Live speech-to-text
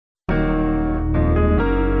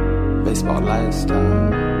baseball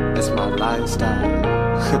lifestyle. It's my lifestyle.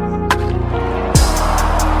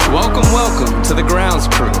 Welcome to the Grounds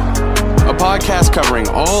Crew, a podcast covering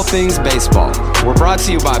all things baseball. We're brought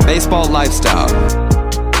to you by Baseball Lifestyle.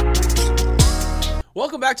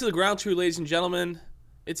 Welcome back to the Grounds Crew, ladies and gentlemen.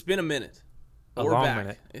 It's been a minute. We're back.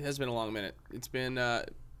 Minute. It has been a long minute. It's been,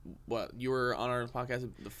 you were on our podcast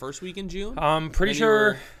the first week in June? I'm pretty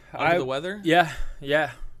sure. Under the weather? Yeah.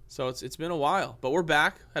 So it's been a while, but we're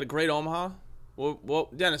back. Had a great Omaha. Well,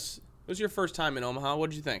 Dennis, it was your first time in Omaha. What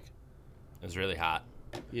did you think? It was really hot.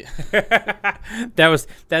 Yeah.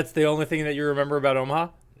 That's the only thing that you remember about Omaha?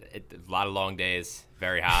 A lot of long days.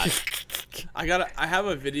 Very hot. I have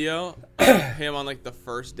a video of him on like the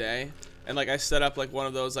first day, and like I set up like one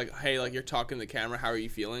of those like, hey, like you're talking to the camera, how are you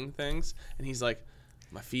feeling things, and he's like,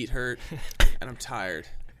 my feet hurt and I'm tired,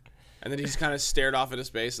 and then he just kind of stared off into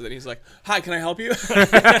space, and then he's like, hi, can I help you?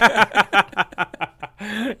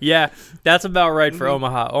 Yeah, that's about right for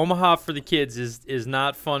Omaha. Omaha for the kids is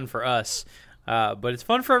not fun for us, but it's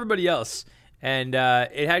fun for everybody else, and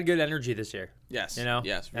it had good energy this year. Yes.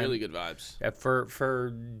 Yes, really good vibes. For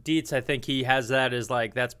Dietz, I think he has that as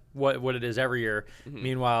like that's what it is every year. Mm-hmm.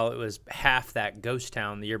 Meanwhile, it was half that ghost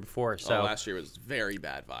town the year before. So last year was very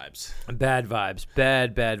bad vibes. Bad vibes.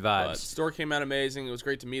 Bad vibes. But the store came out amazing. It was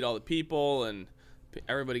great to meet all the people, and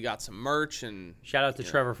everybody got some merch. And shout out to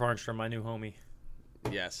Trevor Farnstrom, my new homie.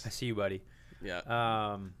 Yes. I see you, buddy. Yeah.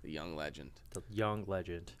 The young legend. So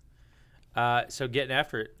getting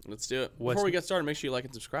after it. Let's do it. Before we get started, make sure you like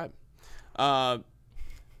and subscribe.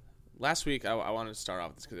 Last week, I wanted to start off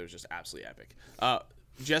with this because it was just absolutely epic.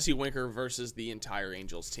 Jesse Winker versus the entire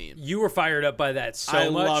Angels team. You were fired up by that so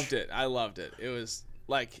much. I loved it. It was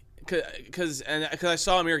like because I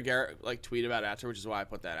saw Amir Garrett like tweet about it after, which is why I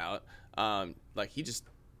put that out. Like he just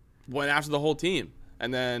went after the whole team,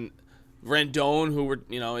 and then Rendon, who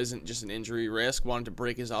isn't just an injury risk, wanted to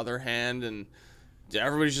break his other hand, and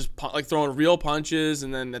everybody's just like throwing real punches,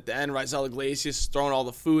 and then at the end, Raisel Iglesias throwing all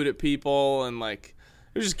the food at people, and like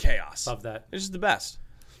it was just chaos. Love that. It's just the best.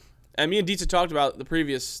 And me and Dietz talked about the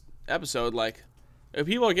previous episode, like if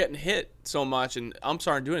people are getting hit so much and umps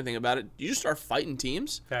aren't doing anything about it, you just start fighting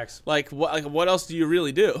teams. Facts. Like what else do you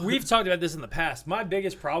really do? We've talked about this in the past. My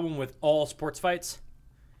biggest problem with all sports fights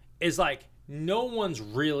is like no one's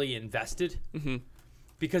really invested. Mm-hmm.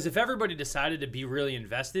 Because if everybody decided to be really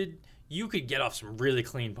invested, you could get off some really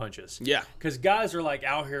clean punches. Yeah. Because guys are like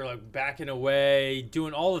out here like backing away,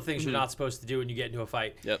 doing all the things you're not supposed to do when you get into a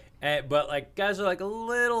fight. Yep. But like guys are like a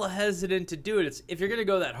little hesitant to do it. It's if you're gonna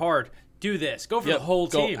go that hard, do this. Go for the whole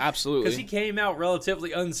team. Absolutely. Because he came out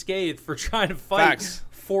relatively unscathed for trying to fight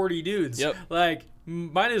 40 dudes. Yep. Like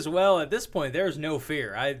might as well at this point. There's no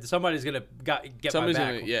fear. Somebody's gonna get my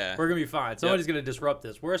back. We're gonna be fine. Somebody's gonna disrupt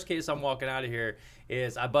this. Worst case, I'm walking out of here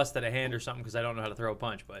is I busted a hand or something because I don't know how to throw a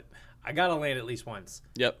punch, but I gotta land at least once.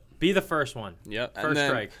 Yep. Be the first one. Yep. First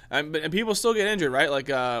strike. And people still get injured, right? Like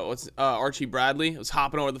Archie Bradley was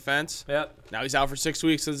hopping over the fence. Yep. Now he's out for 6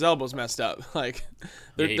 weeks. His elbow's messed up. Like,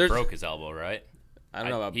 he broke his elbow, right? I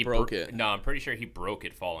don't know about broke it. No, I'm pretty sure he broke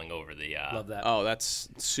it falling over the. Love that. Oh, that's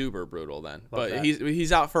super brutal then. Love that.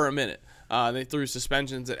 He's out for a minute. They threw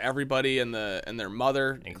suspensions at everybody and their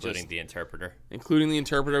mother, including the interpreter,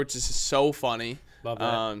 which is so funny. Love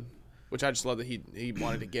that. Which I just love that he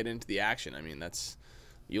wanted to get into the action. I mean,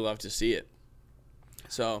 you love to see it.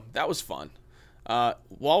 So that was fun.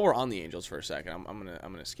 While we're on the Angels for a second, I'm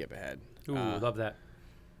gonna skip ahead. Ooh, love that.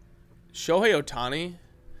 Shohei Ohtani.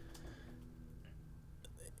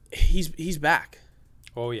 He's back.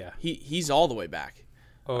 Oh yeah. He's all the way back.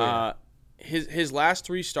 Oh yeah. His last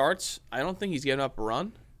 3 starts, I don't think he's given up a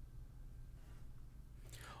run.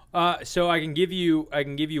 So I can give you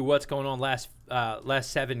what's going on last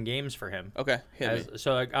 7 games for him. Okay, hit me.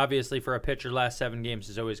 So like, obviously for a pitcher, last 7 games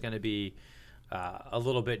is always going to be a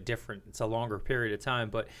little bit different. It's a longer period of time,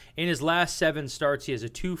 but in his last 7 starts, he has a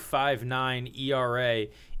 2.59 ERA.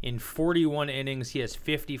 In 41 innings, he has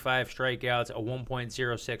 55 strikeouts, a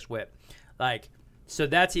 1.06 WHIP. Like, so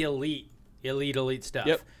that's elite stuff.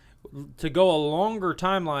 Yep. To go a longer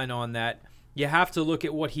timeline on that, you have to look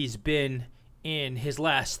at what he's been in his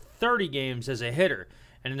last 30 games as a hitter.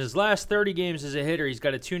 And in his last 30 games as a hitter, he's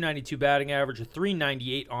got a 292 batting average, a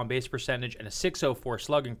 398 on-base percentage, and a 604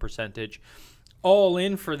 slugging percentage. All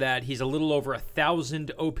in for that, he's a little over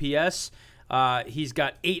 1,000 OPS. He's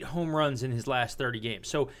got 8 home runs in his last 30 games.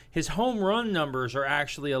 So his home run numbers are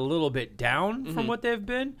actually a little bit down from what they've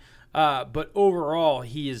been. But overall,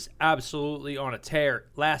 he is absolutely on a tear.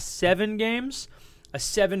 Last 7 games, a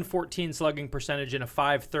 714 slugging percentage and a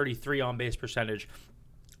 533 on-base percentage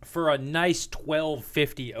for a nice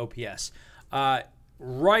 1250 OPS.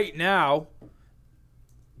 right now,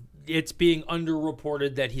 it's being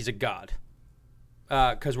underreported that he's a god.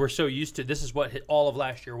 Because we're so used to this is what all of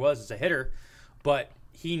last year was as a hitter, but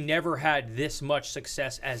he never had this much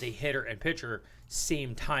success as a hitter and pitcher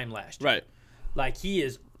same time last year. Right. Like, he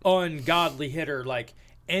is ungodly hitter, like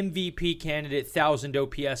MVP candidate, 1,000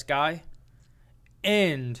 OPS guy,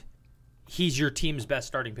 and he's your team's best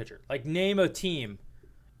starting pitcher. Like, name a team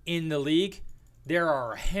in the league, there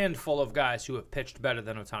are a handful of guys who have pitched better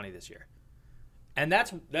than Ohtani this year. And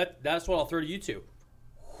that's what I'll throw to you two.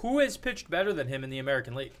 Who has pitched better than him in the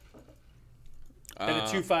American League? Than a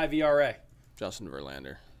 2.5 ERA. Justin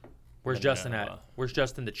Verlander. Where's Justin at? Where's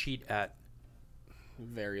Justin the cheat at?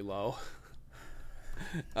 Very low.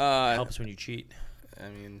 Helps when you cheat. I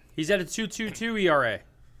mean, he's at a 2.22 ERA.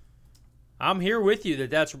 I'm here with you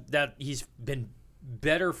that he's been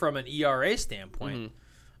better from an ERA standpoint.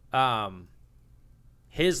 Mm-hmm.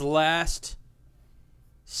 His last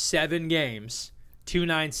 7 games,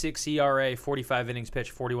 2.96 ERA, 45 innings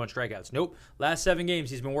pitched, 41 strikeouts. Nope. Last 7 games,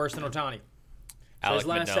 he's been worse than Ohtani. So his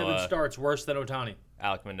last 7 starts, worse than Ohtani.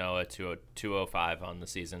 Alek Manoah, 205 on the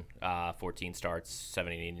season. 14 starts,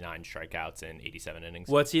 79 strikeouts, and 87 innings.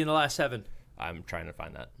 What's he in the last 7? I'm trying to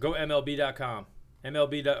find that. Go MLB.com.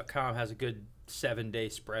 MLB.com has a good 7-day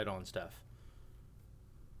spread on stuff.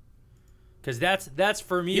 Because that's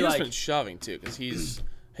for me. He's like, been shoving too, because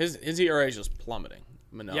his ERA is just plummeting.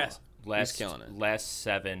 Manoah. Yes. He's killing it. Last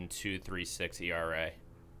 7, 2.36 ERA.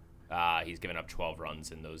 He's given up 12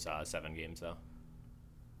 runs in those 7 games though.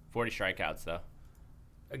 40 strikeouts though.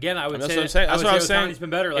 Again, I would that's say what I'm saying. That's what I was saying. Ohtani's been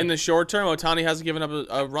better. Like, in the short term, Ohtani hasn't given up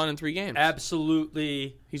a run in 3 games.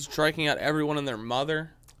 Absolutely. He's striking out everyone and their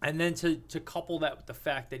mother. And then to couple that with the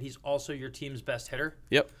fact that he's also your team's best hitter.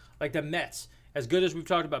 Yep. Like the Mets, as good as we've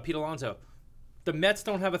talked about Pete Alonso, the Mets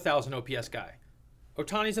don't have a 1,000 OPS guy.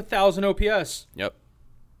 Ohtani's 1,000 OPS. Yep.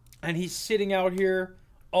 And he's sitting out here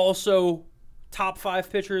also top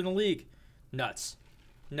 5 pitcher in the league. Nuts.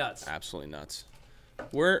 Absolutely nuts.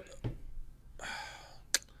 Where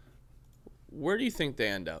do you think they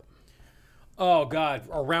end up? Oh, God.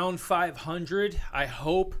 Around 500, I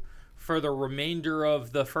hope, for the remainder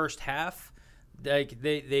of the first half. Like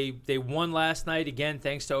they won last night, again,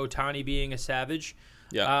 thanks to Ohtani being a savage.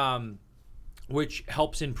 Yeah. Which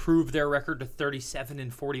helps improve their record to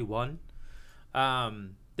 37-41.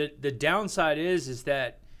 The downside is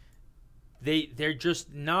that they're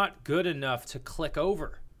just not good enough to click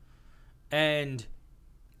over. And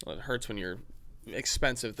well, it hurts when your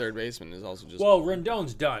expensive third baseman is also just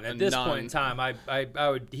Rendon's done at this point in time. I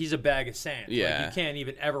would he's a bag of sand. Yeah, like, you can't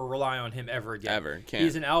even ever rely on him ever again. Ever can't.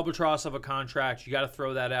 He's an albatross of a contract. You got to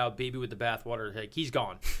throw that out, baby with the bathwater. Like, he's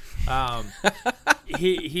gone.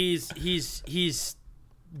 He's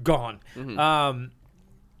gone. Mm-hmm.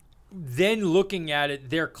 Then looking at it,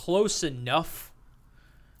 they're close enough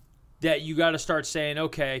that you got to start saying,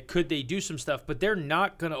 okay, could they do some stuff? But they're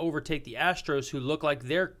not going to overtake the Astros, who look like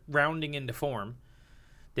they're rounding into form.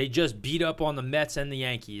 They just beat up on the Mets and the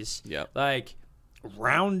Yankees. Yep. Like,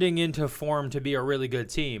 rounding into form to be a really good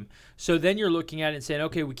team. So then you're looking at it and saying,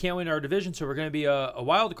 okay, we can't win our division, so we're going to be a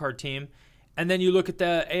wild card team. And then you look at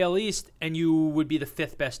the AL East, and you would be the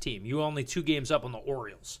 5th best team. You only 2 games up on the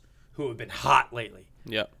Orioles, who have been hot lately.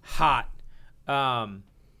 Yep. Hot.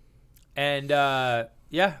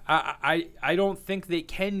 Yeah, I don't think they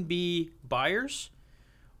can be buyers,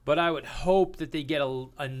 but I would hope that they get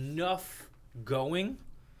enough going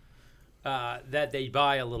that they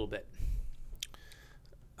buy a little bit.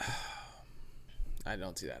 I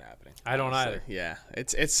don't see that happening. I don't either. Yeah,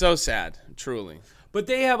 it's so sad, truly. But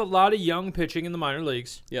they have a lot of young pitching in the minor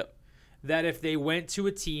leagues. Yep. That if they went to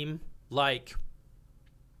a team like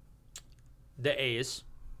the A's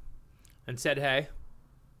and said, hey,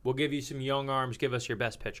 we'll give you some young arms, give us your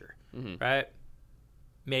best pitcher, right?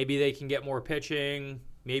 Maybe they can get more pitching.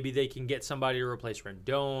 Maybe they can get somebody to replace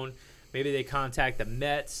Rendon. Maybe they contact the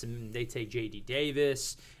Mets and they take J.D.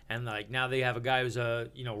 Davis. And, like, now they have a guy who's a,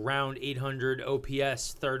 round 800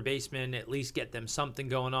 OPS third baseman, at least get them something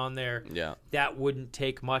going on there. Yeah. That wouldn't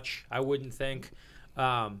take much, I wouldn't think.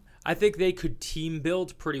 I think they could team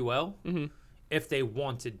build pretty well if they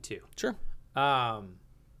wanted to. Sure.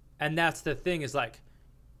 And that's the thing is, like,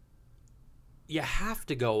 you have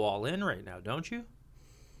to go all in right now, don't you?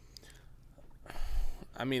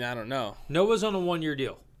 I mean, I don't know. Noah's on a 1-year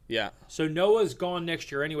deal. Yeah. So Noah's gone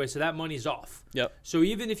next year anyway, so that money's off. Yep. So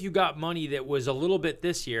even if you got money that was a little bit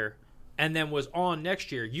this year and then was on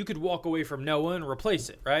next year, you could walk away from Noah and replace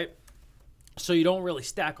it, right? So you don't really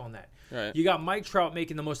stack on that. Right. You got Mike Trout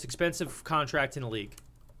making the most expensive contract in the league.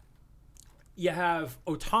 You have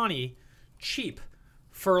Ohtani cheap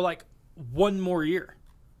for like one more year.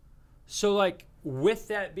 So, like, with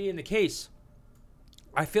that being the case,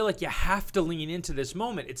 I feel like you have to lean into this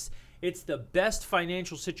moment. It's the best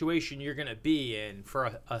financial situation you're going to be in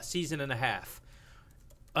for a season and a half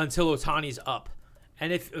until Ohtani's up.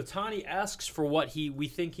 And if Ohtani asks for what we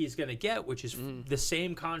think he's going to get, which is the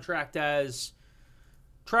same contract as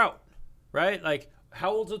Trout, right? Like,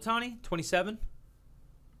 how old's Ohtani? 27?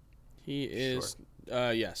 He is,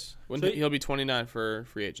 yes. So He'll be 29 for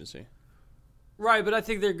free agency. Right, but I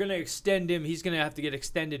think they're going to extend him. He's going to have to get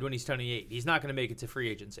extended when he's 28. He's not going to make it to free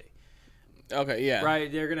agency. Okay, yeah.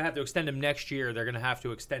 Right, they're going to have to extend him next year. They're going to have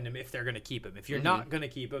to extend him if they're going to keep him. If you're not going to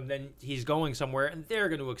keep him, then he's going somewhere, and they're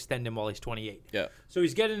going to extend him while he's 28. Yeah. So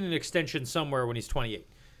he's getting an extension somewhere when he's 28,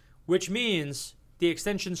 which means the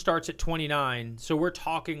extension starts at 29. So we're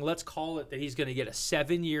talking, let's call it that he's going to get a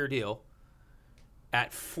 7-year deal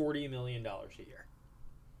at $40 million a year,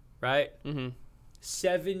 right? Mm-hmm.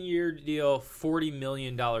 7-year deal, $40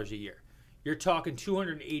 million a year. You're talking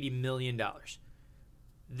 $280 million.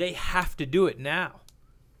 They have to do it now.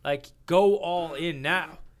 Like, go all in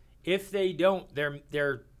now. If they don't,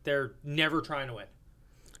 they're never trying to win.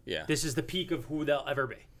 Yeah. This is the peak of who they'll ever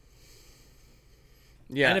be.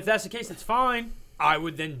 Yeah. And if that's the case, that's fine. I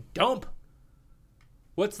would then dump.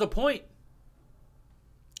 What's the point?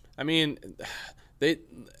 I mean,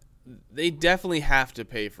 they definitely have to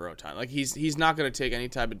pay for Ohtani. Like, he's not going to take any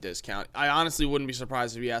type of discount. I honestly wouldn't be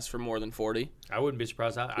surprised if he asked for more than 40. I wouldn't be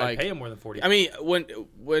surprised. I'd pay him more than 40. I mean,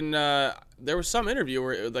 when there was some interview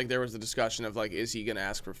where like there was a discussion of like, is he going to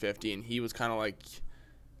ask for 50? And he was kind of like,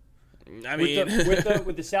 I mean,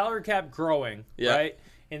 with the salary cap growing, Yeah. right,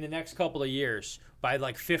 in the next couple of years by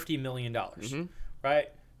like $50 million, right?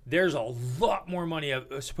 There's a lot more money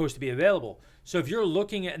supposed to be available. So if you're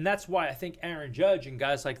looking at, and that's why I think Aaron Judge and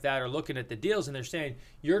guys like that are looking at the deals and they're saying,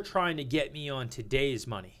 you're trying to get me on today's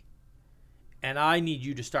money, and I need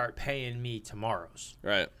you to start paying me tomorrow's.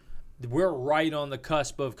 right. We're right on the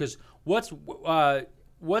cusp of, because what's the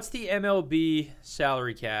MLB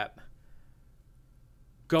salary cap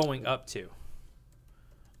going up to?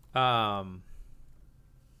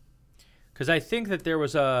 Because I think that there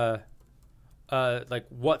was like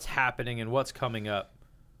what's happening and what's coming up.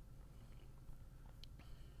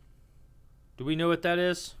 Do we know what that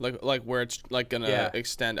is? Like where it's like gonna Yeah.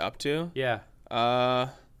 extend up to? Yeah. Hold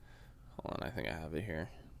on, I think I have it here.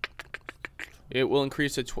 It will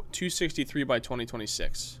increase to 263 by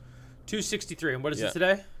 2026. 263. And what is Yeah. it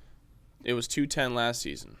today? It was 210 last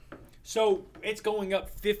season. So it's going up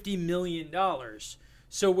 $50 million.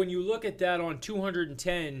 So when you look at that on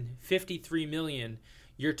 210, $53 million,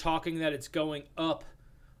 you're talking that it's going up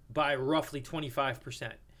by roughly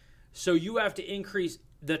 25%. So you have to increase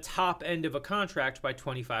the top end of a contract by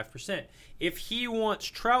 25%. If he wants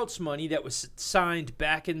Trout's money that was signed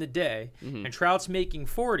back in the day, and Trout's making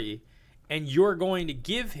 40, and you're going to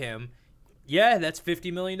give him, that's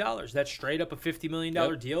 $50 million. That's straight up a $50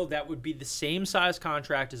 million deal. That would be the same size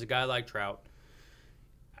contract as a guy like Trout.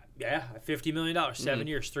 Yeah, $50 million, 7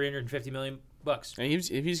 years, $350 million. And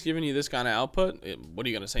if he's giving you this kind of output, what are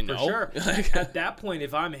you gonna say? For no. sure. At that point,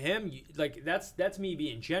 if I'm him, like that's me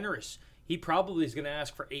being generous. He probably is going to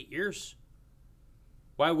ask for 8 years.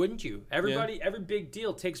 Why wouldn't you? Every big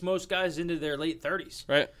deal takes most guys into their late 30s.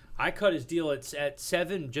 Right. I cut his deal at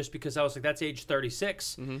 7 just because I was like, that's age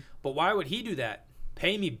 36. But why would he do that?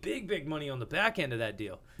 Pay me big money on the back end of that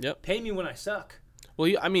deal. Yep. Pay me when I suck. Well,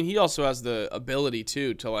 he also has the ability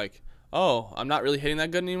too to like, oh, I'm not really hitting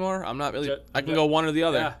that good anymore. I'm not really. I can go one or the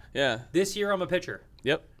other. Yeah. This year I'm a pitcher.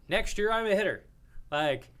 Yep. Next year I'm a hitter.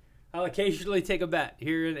 Like, I'll occasionally take a bat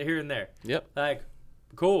here and there. Yep. Like,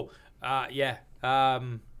 cool. The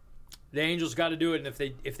Angels got to do it,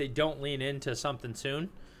 and if they don't lean into something soon,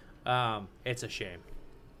 it's a shame.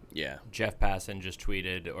 Yeah. Jeff Passan just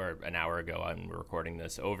tweeted, or an hour ago when we're recording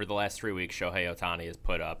this, over the last 3 weeks, Shohei Ohtani has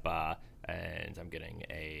put up, and I'm getting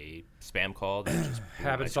a spam call. That just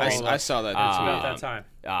Happens I all saw that. It's about that time.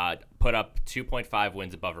 put up 2.5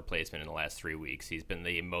 wins above replacement in the last 3 weeks. He's been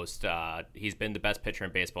the most. He's been the best pitcher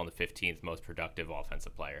in baseball and the 15th most productive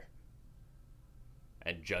offensive player.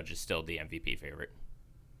 And Judge is still the MVP favorite.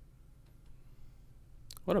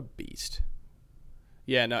 What a beast.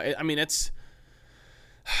 Yeah, no, it's.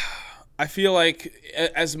 I feel like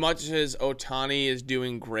as much as Ohtani is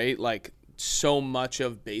doing great, like so much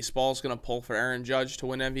of baseball is going to pull for Aaron Judge to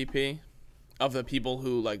win MVP of the people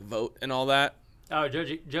who like vote and all that. Oh,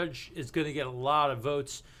 Judge is going to get a lot of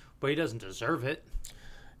votes, but he doesn't deserve it.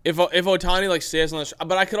 If Ohtani like stays on this,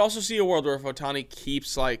 but I could also see a world where if Ohtani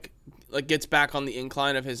keeps like gets back on the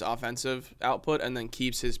incline of his offensive output and then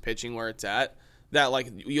keeps his pitching where it's at, that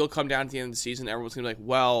like you'll come down to the end of the season, everyone's gonna be like,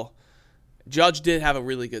 well, Judge did have a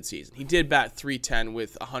really good season. He did bat .310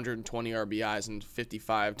 with 120 RBIs and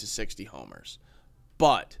 55 to 60 homers.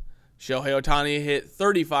 But Shohei Ohtani hit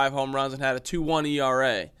 35 home runs and had a 2.1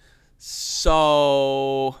 ERA.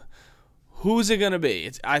 So who's it going to be?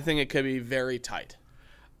 I think it could be very tight.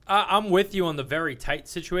 I'm with you on the very tight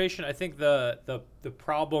situation. I think the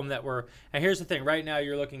problem that and here's the thing. Right now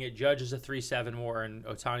you're looking at Judge as a 3.7 WAR and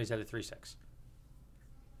Ohtani's at a 3.6.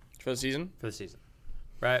 For the season? For the season.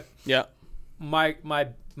 Right? Yeah. My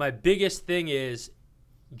biggest thing is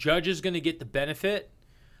Judge is going to get the benefit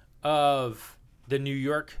of the New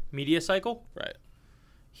York media cycle. Right.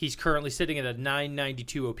 He's currently sitting at a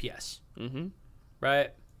 992 OPS. Mm-hmm.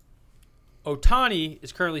 Right? Ohtani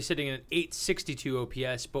is currently sitting at an 862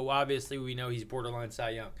 OPS, but obviously we know he's borderline Cy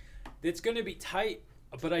Young. It's going to be tight,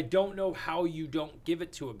 but I don't know how you don't give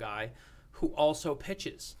it to a guy who also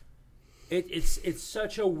pitches. It's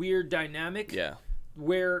such a weird dynamic. Yeah.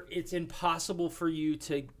 Where it's impossible for you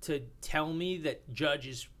to tell me that Judge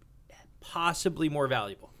is possibly more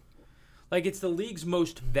valuable. Like, it's the league's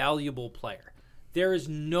most valuable player. There is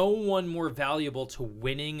no one more valuable to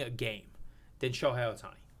winning a game than Shohei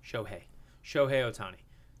Ohtani. Shohei Ohtani.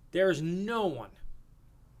 There is no one.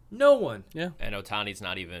 No one. Yeah. And Ohtani's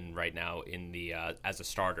not even right now in the as a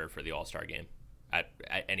starter for the All-Star game at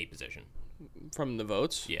any position. From the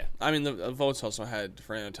votes? Yeah. I mean, the votes also had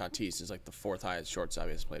Fernando Tatis as like the fourth highest shortstop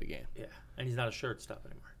he has played a game. Yeah, and he's not a shortstop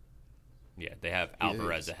anymore. Yeah, they have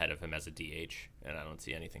Alvarez ahead of him as a DH, and I don't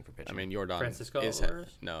see anything for pitching. I mean, Jordan Francisco is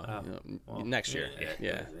Alvarez? next year.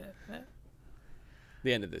 Yeah.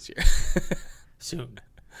 The end of this year. Soon.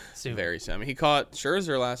 Very soon. I mean, he caught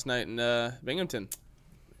Scherzer last night in Binghamton.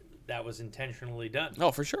 That was intentionally done.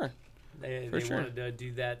 Oh, for sure. They wanted to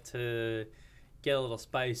do that to get a little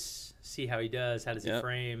spice, see how he does, how does he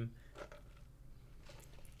frame.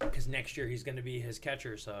 Because next year he's going to be his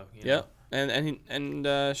catcher, so yeah. And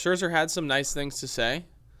Scherzer had some nice things to say.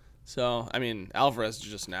 So I mean, Alvarez is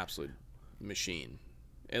just an absolute machine.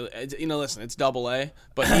 Listen, it's Double-A,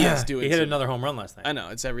 but he is doing. He hit another home run last night. I know,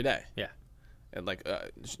 it's every day. Yeah. And I'm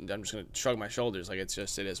just going to shrug my shoulders. Like, it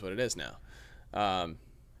is what it is now. But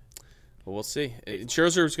we'll see.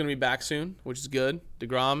 Scherzer is going to be back soon, which is good.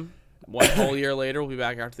 DeGrom, one whole year later, will be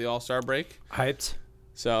back after the All-Star break. Hyped.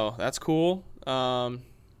 So that's cool. The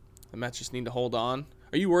Mets just need to hold on.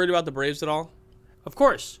 Are you worried about the Braves at all? Of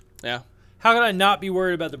course. Yeah. How can I not be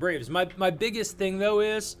worried about the Braves? My biggest thing, though,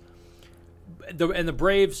 is the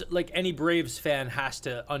Braves, like any Braves fan has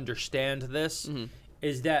to understand this,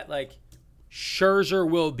 is that, like, Scherzer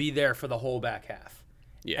will be there for the whole back half.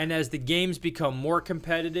 Yeah. And as the games become more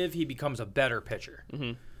competitive, he becomes a better pitcher.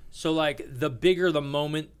 Mm-hmm. So, like, the bigger the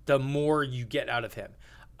moment, the more you get out of him.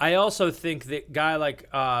 I also think that guy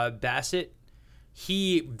like Bassett,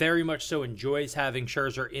 he very much so enjoys having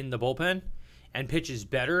Scherzer in the bullpen and pitches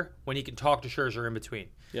better when he can talk to Scherzer in between.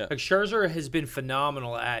 Yeah. Like, Scherzer has been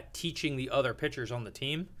phenomenal at teaching the other pitchers on the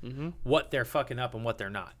team what they're fucking up and what they're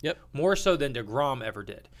not. Yep. More so than DeGrom ever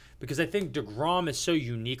did. Because I think DeGrom is so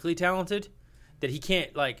uniquely talented that he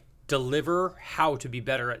can't, like, deliver how to be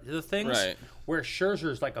better at the things. Right. Where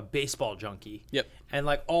Scherzer's like a baseball junkie. Yep. And,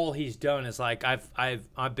 like, all he's done is, like,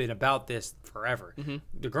 I've been about this forever.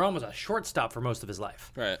 DeGrom was a shortstop for most of his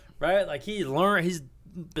life. Right. Right? Like, he's been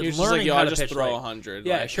He was just learning like, how I to just pitch throw right. 100.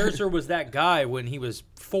 Yeah, like. Scherzer was that guy when he was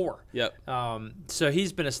 4. Yep. So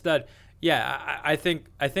he's been a stud. Yeah, I think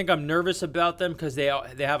I'm nervous about them because they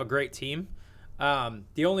have a great team.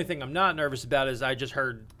 The only thing I'm not nervous about is I just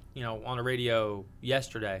heard, on the radio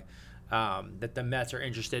yesterday that the Mets are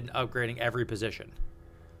interested in upgrading every position.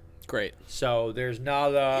 Great. So there's not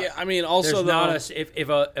a. Yeah, I mean, also if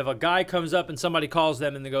a guy comes up and somebody calls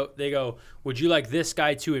them and they go, would you like this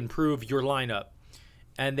guy to improve your lineup?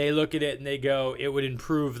 And they look at it and they go, it would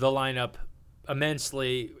improve the lineup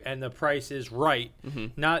immensely, and the price is right.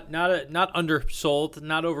 Not undersold,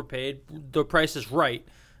 not overpaid. The price is right.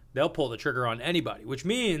 They'll pull the trigger on anybody, which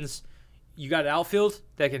means you got outfield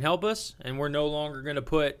that can help us, and we're no longer going to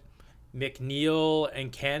put McNeil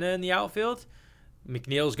and Canna in the outfield.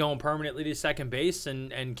 McNeil's going permanently to second base,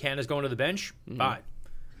 and Canna's going to the bench. Fine.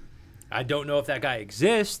 I don't know if that guy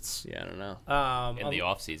exists. Yeah, I don't know. In the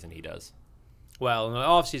offseason, he does. Well, in the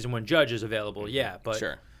offseason when Judge is available, yeah, but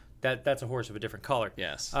Sure. that's a horse of a different color.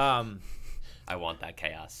 Yes. I want that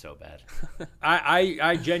chaos so bad.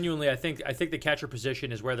 I genuinely I think the catcher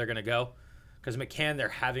position is where they're going to go, because McCann they're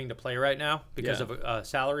having to play right now because of a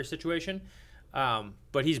salary situation,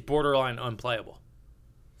 but he's borderline unplayable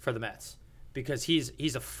for the Mets because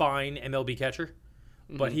he's a fine MLB catcher,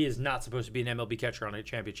 but he is not supposed to be an MLB catcher on a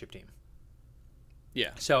championship team. Yeah.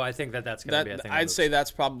 So I think that's going to be a thing. I'd say that's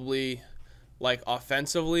probably like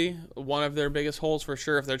offensively, one of their biggest holes for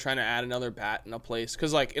sure if they're trying to add another bat in a place.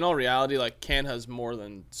 Because like in all reality, like Canha's more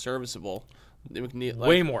than serviceable. Like,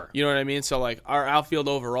 way more. You know what I mean? So like our outfield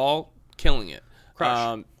overall, killing it.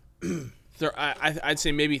 Crush. I'd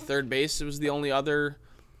say maybe third base was the only other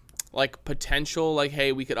like potential, like,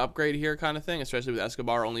 hey, we could upgrade here kind of thing, especially with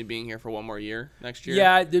Escobar only being here for one more year next year.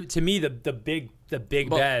 Yeah, to me, the big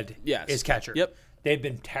bed yes. is catcher. Yep. They've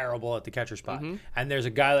been terrible at the catcher spot. Mm-hmm. And there's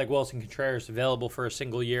a guy like Wilson Contreras available for a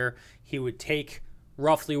single year. He would take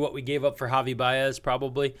roughly what we gave up for Javi Baez,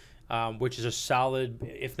 probably, which is a solid,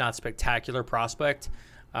 if not spectacular, prospect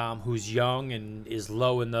who's young and is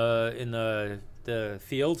low in the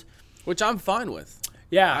field. Which I'm fine with.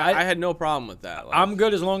 Yeah, I had no problem with that. Like, I'm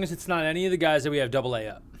good as long as it's not any of the guys that we have AA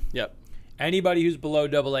up. Yep. Anybody who's below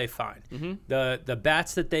AA, fine. Mm-hmm. The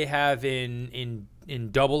bats that they have in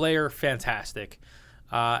AA are fantastic,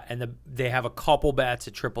 and they have a couple bats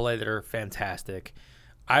at AAA that are fantastic.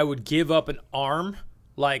 I would give up an arm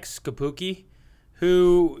like Skapuki,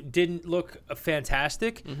 who didn't look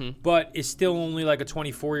fantastic, but is still only like a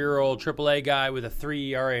 24-year-old AAA guy with a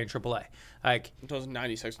 3 ERA in AAA. Like, it was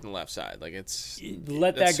 96 on the left side. Like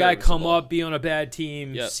let that guy come serviceable. up, be on a bad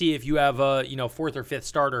team, Yep. see if you have a fourth or fifth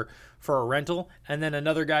starter for a rental, and then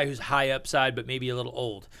another guy who's high upside but maybe a little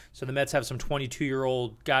old. So the Mets have some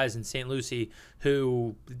 22-year-old guys in St. Lucie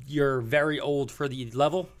who you're very old for the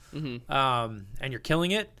level, and you're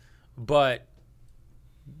killing it, but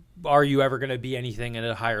are you ever going to be anything at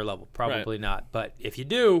a higher level? Probably not. But if you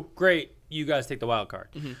do, great. You guys take the wild card.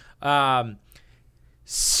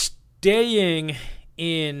 Staying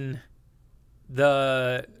in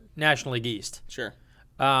the National League East. Sure.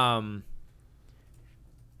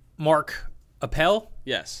 Mark Appel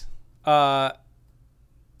Yes.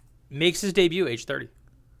 makes his debut age 30.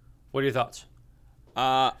 What are your thoughts?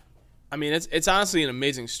 I mean, it's honestly an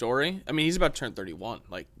amazing story. I mean, he's about to turn 31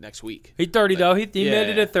 like next week. He's 30 though. He made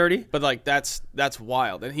it at 30. But like that's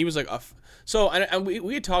wild. And he was like and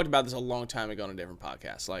we had talked about this a long time ago on a different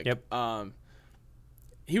podcast. Like,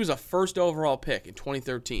 he was a first overall pick in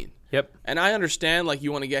 2013. Yep. And I understand like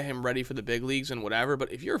you want to get him ready for the big leagues and whatever,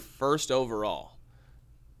 but if you're first overall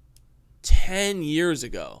 10 years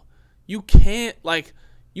ago, you can't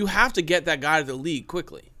you have to get that guy to the league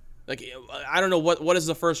quickly. Like, I don't know what is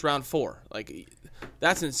the first round for. Like,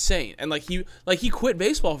 that's insane. And he quit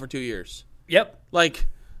baseball for 2 years. Yep. Like,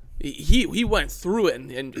 he went through it,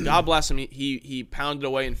 and God bless him. He pounded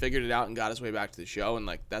away and figured it out and got his way back to the show, and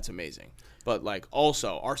like that's amazing. But like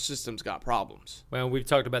also, our system's got problems. Well, we've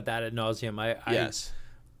talked about that ad nauseum. Yes.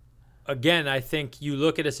 Again, I think you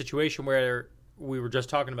look at a situation where we were just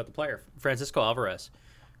talking about the player, Francisco Alvarez.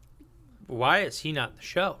 Why is he not in the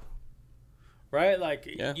show? Right? Like,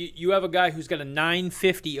 you have a guy who's got a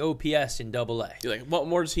 950 OPS in AA. You're like, what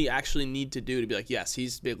more does he actually need to do to be like, yes,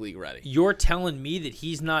 he's big league ready? You're telling me that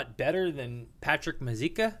he's not better than Patrick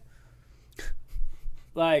Mazeika?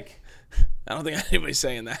 Like, I don't think anybody's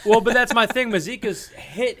saying that. well, but that's my thing. Mazeika's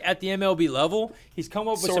hit at the MLB level. He's come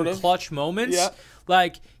up with some clutch moments. Yeah.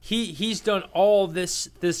 Like, he's done all this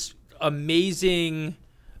amazing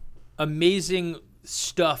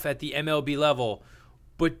stuff at the MLB level.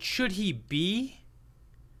 But should he be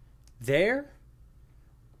there?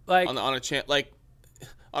 Like on a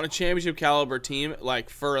championship caliber team,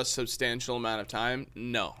 like for a substantial amount of time,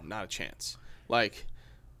 no, not a chance. Like,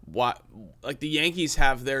 what? Like the Yankees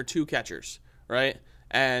have their 2 catchers, right?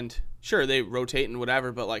 And sure, they rotate and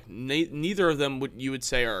whatever, but like neither of them you would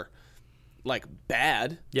say are like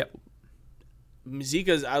bad. Yep.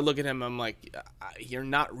 Mazeika's, I look at him, I'm like, you're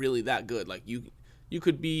not really that good. Like you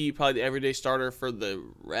could be probably the everyday starter for the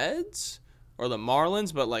Reds or the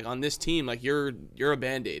Marlins, but like on this team, like you're a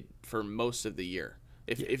Band-Aid for most of the year.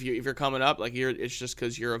 If you're coming up, like it's just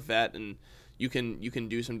because you're a vet and you can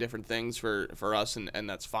do some different things for us, and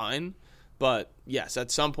that's fine. But yes, at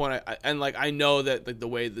some point, I know that like the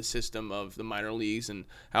way the system of the minor leagues and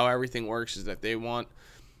how everything works is that they want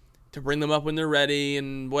to bring them up when they're ready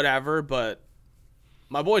and whatever, but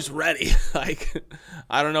my boy's ready. Like,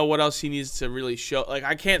 I don't know what else he needs to really show. Like,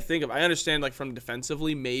 I can't think of. I understand, like, from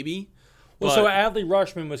defensively, maybe. Well, so Adley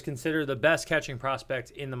Rutschman was considered the best catching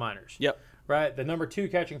prospect in the minors. Yep. Right? The number 2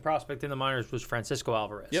 catching prospect in the minors was Francisco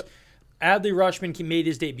Alvarez. Yep. Adley Rutschman made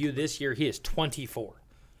his debut this year. He is 24.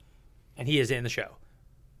 And he is in the show.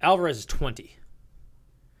 Alvarez is 20.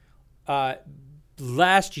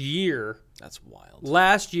 Last year. That's wild.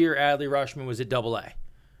 Last year, Adley Rutschman was at AA.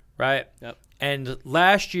 Right? Yep. And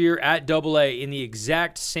last year at AA, in the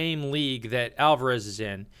exact same league that Alvarez is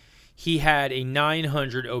in, he had a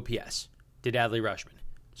 900 OPS, did Adley Rutschman.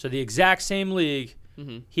 So the exact same league,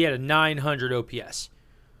 he had a 900 OPS.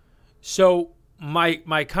 So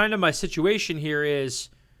my situation here is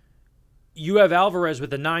you have Alvarez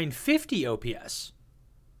with a 950 OPS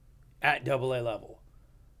at AA level.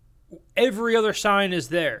 Every other sign is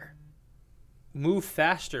there. Move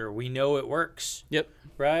faster. We know it works. Yep.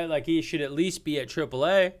 Right? Like he should at least be at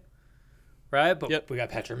AAA. Right? But Yep. we got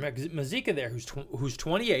Patrick Mazeika there who's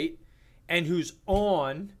 28 and who's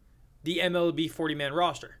on the MLB 40-man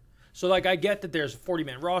roster. So, like, I get that there's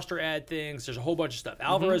 40-man roster ad things. There's a whole bunch of stuff.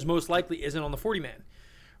 Alvarez most likely isn't on the 40-man,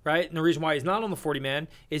 right? And the reason why he's not on the 40-man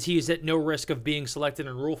is he's at no risk of being selected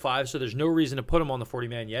in Rule 5, so there's no reason to put him on the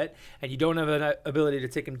 40-man yet, and you don't have an ability to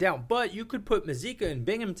take him down. But you could put Mazeika in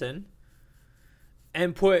Binghamton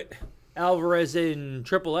and put Alvarez in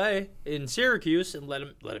AAA in Syracuse and let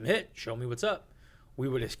him hit. Show me what's up. We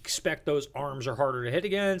would expect those arms are harder to hit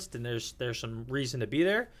against, and there's some reason to be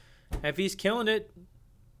there. And if he's killing it,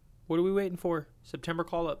 what are we waiting for? September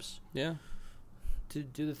call-ups. Yeah. To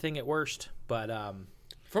do the thing at worst. But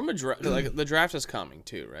from a like the draft is coming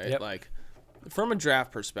too, right? Yep. Like from a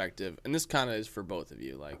draft perspective, and this kind of is for both of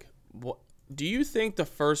you. Like, what do you think the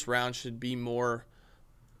first round should be more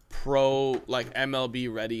pro, like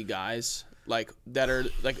MLB ready guys, like that are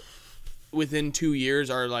like within 2 years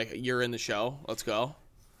are like you're in the show, let's go?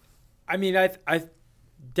 I mean,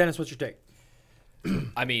 Dennis, what's your take?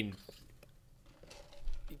 I mean,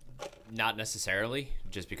 not necessarily,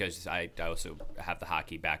 just because I also have the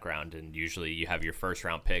hockey background, and usually you have your first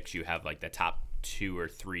round picks, you have like the top 2 or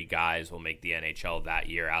 3 guys will make the NHL that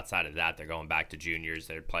year. Outside of that, they're going back to juniors,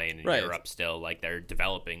 they're playing in Europe still, like they're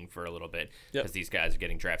developing for a little bit because these guys are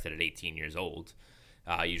getting drafted at 18 years old.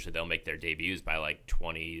 Usually they'll make their debuts by like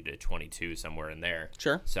 20 to 22, somewhere in there.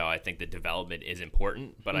 Sure. So I think the development is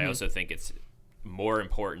important, but I also think it's more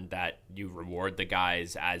important that you reward the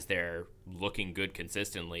guys as they're looking good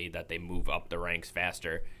consistently, that they move up the ranks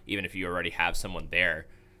faster, even if you already have someone there.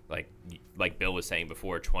 Like Bill was saying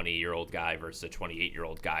before, 20-year-old guy versus a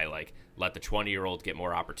 28-year-old guy. Like, let the 20-year-old get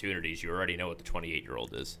more opportunities. You already know what the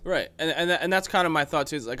 28-year-old is. Right, and that's kind of my thought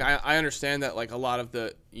too. Is like I understand that like a lot of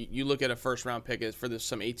the you look at a first round pick is for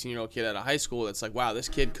some 18-year-old kid out of high school that's like, wow, this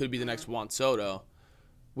kid could be the next Juan Soto.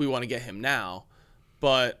 We want to get him now.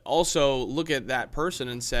 But also look at that person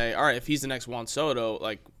and say, all right, if he's the next Juan Soto,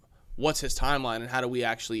 like, what's his timeline and how do we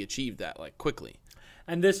actually achieve that, like, quickly?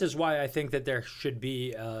 And this is why I think that there should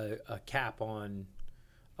be a cap on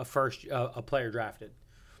a player drafted.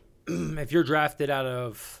 If you're drafted out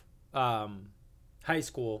of high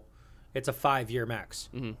school, it's a 5-year max,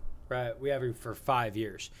 right? We have you for 5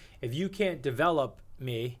 years. If you can't develop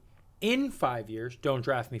me in 5 years, don't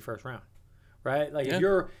draft me first round. Right? Like, if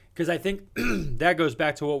you're, because I think that goes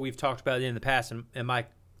back to what we've talked about in the past and my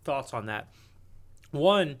thoughts on that.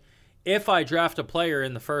 One, if I draft a player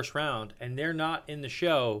in the first round and they're not in the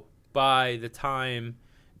show by the time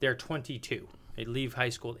they're 22, they leave high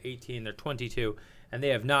school at 18, they're 22, and they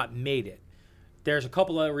have not made it, there's a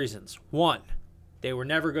couple other reasons. One, they were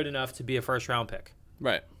never good enough to be a first round pick.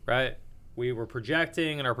 Right. Right? We were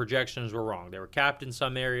projecting and our projections were wrong. They were capped in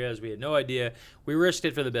some areas. We had no idea. We risked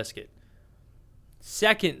it for the biscuit.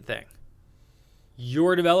 Second thing,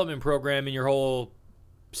 your development program and your whole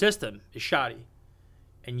system is shoddy,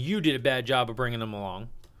 and you did a bad job of bringing them along.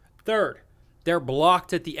 Third, they're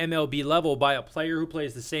blocked at the MLB level by a player who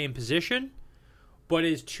plays the same position but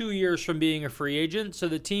is 2 years from being a free agent, so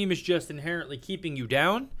the team is just inherently keeping you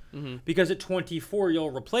down because at 24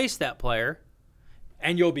 you'll replace that player,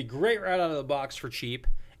 and you'll be great right out of the box for cheap,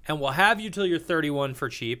 and we'll have you till you're 31 for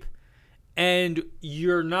cheap, and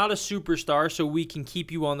you're not a superstar, so we can keep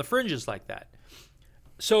you on the fringes like that.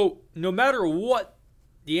 So no matter what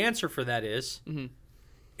the answer for that is,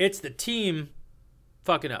 it's the team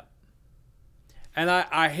fucking up. And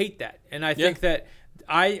I hate that. And I think that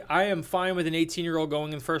I am fine with an 18-year-old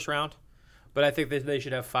going in the first round, but I think that they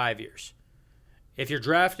should have 5 years. If you're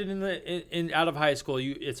drafted out of high school,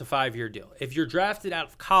 it's a 5-year deal. If you're drafted out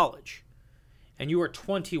of college and you are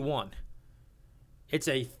 21, it's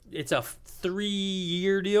a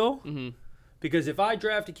 3-year deal, because if I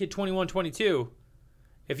draft a kid 21, 22,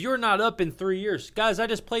 if you're not up in 3 years, guys, I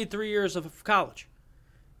just played 3 years of college.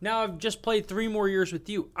 Now I've just played 3 more years with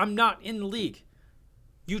you. I'm not in the league.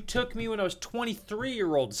 You took me when I was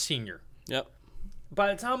 23-year-old senior. Yep.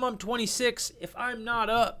 By the time I'm 26, if I'm not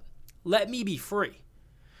up, let me be free.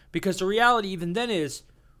 Because the reality even then is,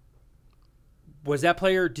 was that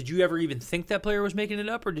player, did you ever even think that player was making it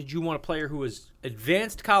up, or did you want a player who was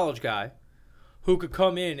advanced college guy who could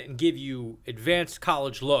come in and give you advanced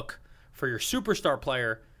college look for your superstar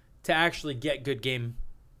player to actually get good game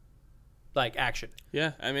like action?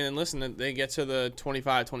 Yeah, I mean, and listen, they get to the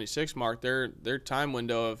 25, 26 mark, their time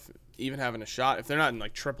window of even having a shot. If they're not in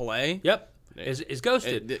like AAA, Yep, is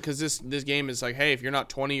ghosted. Because this game is like, hey, if you're not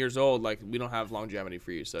 20 years old, like we don't have longevity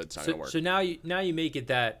for you, so it's not gonna work. So now you make it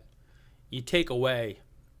that you take away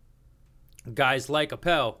guys like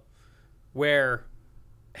Appel, where,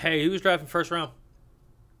 hey, he was drafted first round,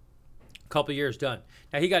 a couple years done.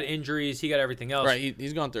 Now he got injuries, he got everything else. Right,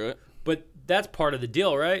 he's gone through it. But that's part of the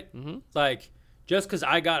deal, right? Mm-hmm. Like, just because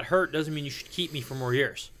I got hurt doesn't mean you should keep me for more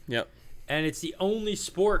years. Yep. And it's the only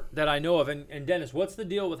sport that I know of. And Dennis, what's the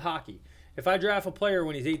deal with hockey? If I draft a player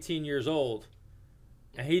when he's 18 years old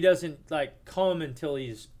and he doesn't like come until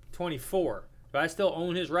he's 24, do I still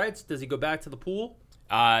own his rights? Does he go back to the pool?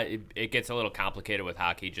 It gets a little complicated with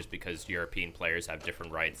hockey just because European players have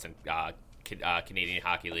different rights and Canadian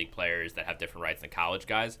Hockey League players that have different rights than college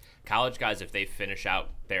guys. College guys, if they finish out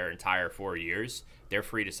their entire 4 years, they're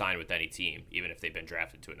free to sign with any team, even if they've been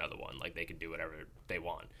drafted to another one. Like, they can do whatever they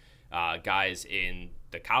want. Guys in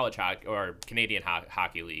the college hockey or Canadian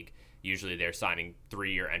Hockey League, usually they're signing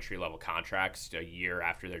 3-year entry-level contracts a year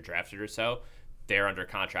after they're drafted or so. They're under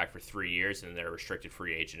contract for 3 years, and they're a restricted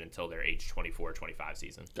free agent until their age 24, 25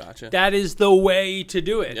 season. Gotcha. That is the way to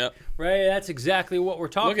do it. Yep. Right? That's exactly what we're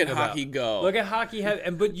talking about. Look at hockey go. Look at hockey.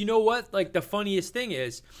 But you know what? Like, the funniest thing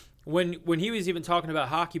is, when he was even talking about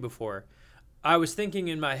hockey before, I was thinking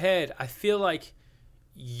in my head, I feel like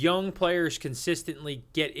young players consistently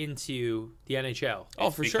get into the NHL.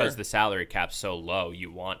 For sure. Because the salary cap's so low,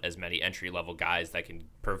 you want as many entry-level guys that can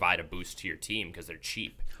provide a boost to your team because they're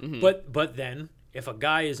cheap. Mm-hmm. But then, if a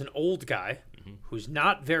guy is an old guy who's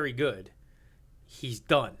not very good, he's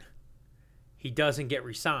done. He doesn't get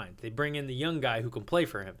re-signed. They bring in the young guy who can play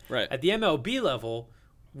for him. Right. At the MLB level,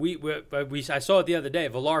 I saw it the other day.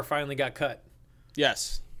 Villar finally got cut.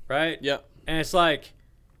 Yes. Right? Yep. And it's like,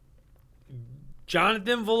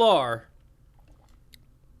 Jonathan Villar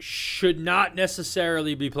should not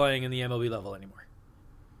necessarily be playing in the MLB level anymore.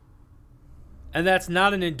 And that's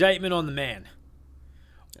not an indictment on the man.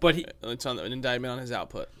 But it's an indictment on his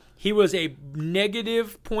output. He was a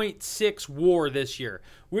negative .6 WAR this year,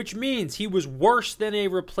 which means he was worse than a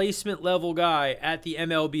replacement level guy at the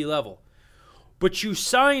MLB level. But you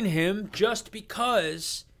sign him just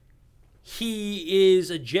because he is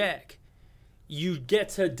a jag. You get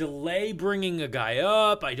to delay bringing a guy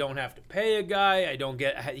up. I don't have to pay a guy.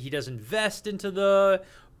 He doesn't vest into the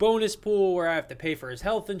bonus pool where I have to pay for his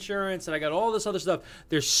health insurance, and I got all this other stuff.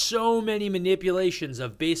 There's so many manipulations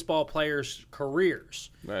of baseball players' careers.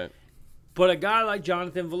 Right. But a guy like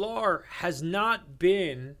Jonathan Villar has not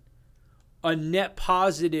been a net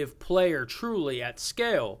positive player truly at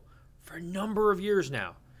scale for a number of years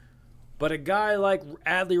now. But a guy like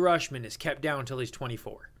Adley Rutschman is kept down until he's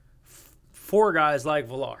 24. 4 guys like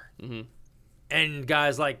Villar. Mm-hmm. And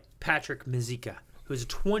guys like Patrick Mizika, who's a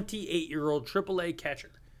 28-year-old AAA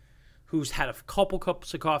catcher who's had a couple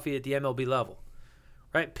cups of coffee at the MLB level.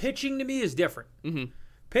 Right? Pitching to me is different. Mm-hmm.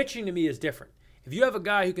 Pitching to me is different. If you have a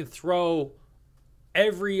guy who can throw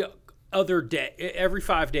every other day, every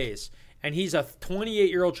 5 days, and he's a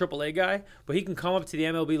 28-year-old AAA guy, but he can come up to the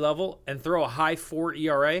MLB level and throw a high 4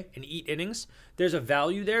 ERA and eat innings, there's a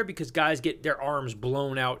value there because guys get their arms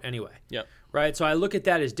blown out anyway. Yep. Right? So I look at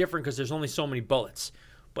that as different because there's only so many bullets.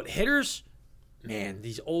 But hitters, man,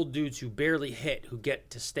 these old dudes who barely hit, who get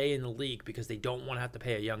to stay in the league because they don't want to have to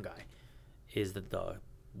pay a young guy, is the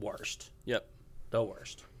worst. Yep. The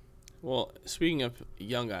worst. Well, speaking of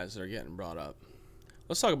young guys that are getting brought up,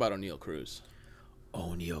 let's talk about Oneil Cruz.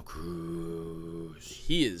 Oneil Cruz.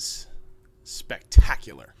 He is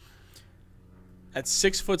spectacular. At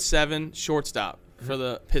 6'7", shortstop for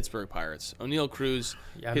the Pittsburgh Pirates. Oneil Cruz.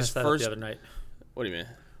 Yeah, I messed that up the other night. What do you mean?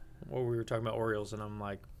 Well, we were talking about Orioles, and I'm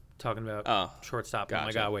like talking about shortstop. Gotcha. I'm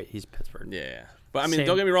like, oh wait, he's Pittsburgh. Yeah. But I mean,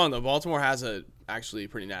 don't get me wrong though. Baltimore has a actually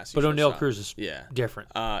pretty nasty. But shortstop. Oneil Cruz is different.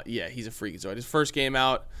 Yeah, he's a freak. So his first game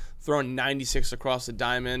out, throwing 96 across the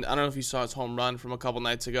diamond. I don't know if you saw his home run from a couple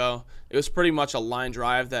nights ago. It was pretty much a line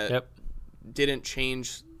drive that didn't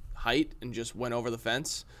change height and just went over the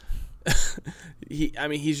fence.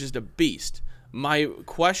 He's just a beast. My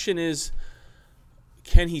question is,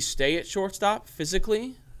 can he stay at shortstop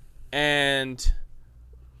physically? And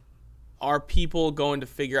are people going to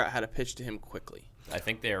figure out how to pitch to him quickly? I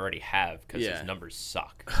think they already have because his numbers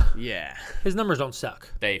suck. Yeah. His numbers don't suck.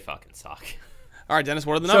 They fucking suck. All right, Dennis,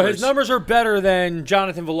 what are the numbers? So his numbers are better than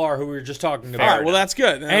Jonathan Villar, who we were just talking about. All right, well, that's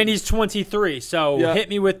good. And he's 23, so hit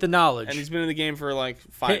me with the knowledge. And he's been in the game for like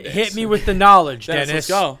 5 days. Hit me with the knowledge, Dennis. Let's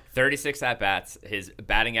go. 36 at-bats. His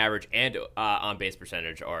batting average and on-base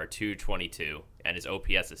percentage are .222, and his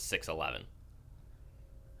OPS is .611.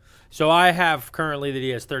 So I have currently that he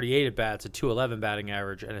has 38 at-bats, a .211 batting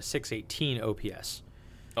average, and a .618 OPS.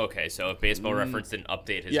 Okay, so if Baseball Reference didn't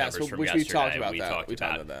update his Yes, numbers from which yesterday, we talked about we that. talked We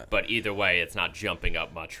talked about about that. But either way, it's not jumping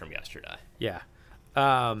up much from yesterday. Yeah.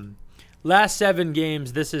 Last 7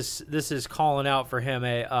 games, this is calling out for him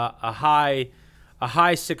a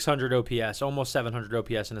high 600 OPS, almost 700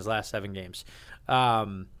 OPS in his last 7 games.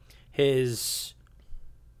 His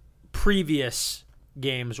previous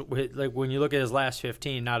games, like when you look at his last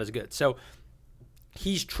 15, not as good. So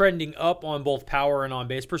he's trending up on both power and on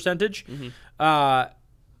base percentage. And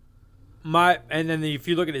then if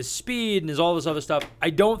you look at his speed and his all this other stuff,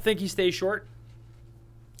 I don't think he stays short.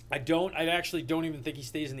 I actually don't even think he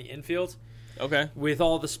stays in the infield. Okay. With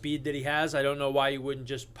all the speed that he has, I don't know why you wouldn't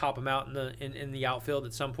just pop him out in the outfield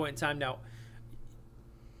at some point in time. Now,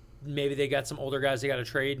 maybe they got some older guys they got to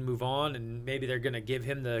trade and move on, and maybe they're going to give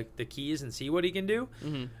him the keys and see what he can do.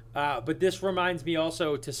 But this reminds me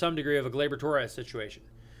also to some degree of a Gleyber Torres situation.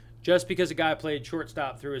 Just because a guy played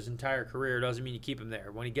shortstop through his entire career doesn't mean you keep him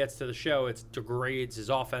there. When he gets to the show, it degrades his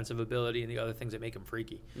offensive ability and the other things that make him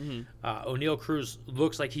freaky. Oneil Cruz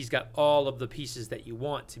looks like he's got all of the pieces that you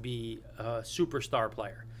want to be a superstar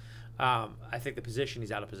player. I think the position,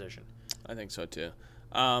 he's out of position. I think so too.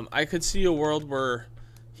 I could see a world where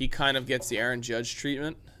he kind of gets the Aaron Judge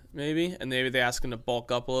treatment, maybe, and maybe they ask him to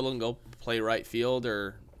bulk up a little and go play right field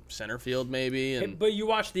or center field, maybe. And but you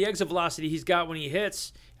watch the exit velocity he's got when he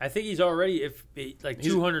hits. I think he's already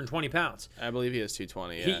 220 pounds. I believe he is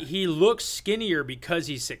 220. Yeah. He looks skinnier because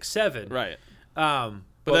he's 6'7". Right. But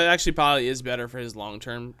that actually probably is better for his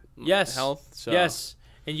long-term health. So. Yes.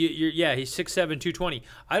 And he's 6'7", 220.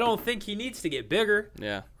 I don't think he needs to get bigger.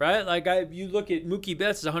 Yeah. Right? Like you look at Mookie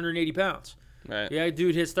Betts is 180 pounds. Right. Yeah,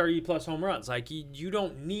 dude hits 30-plus home runs. Like, you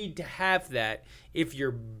don't need to have that if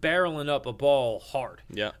you're barreling up a ball hard.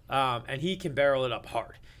 Yeah. And he can barrel it up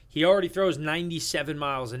hard. He already throws 97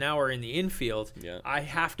 miles an hour in the infield. Yeah. I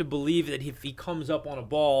have to believe that if he comes up on a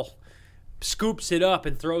ball, scoops it up,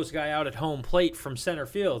 and throws a guy out at home plate from center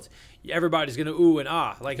field, everybody's going to ooh and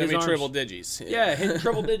ah. Like his arms, triple digits. Yeah, hitting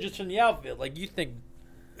triple digits from the outfield. Like, you think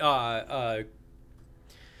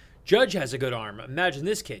Judge has a good arm. Imagine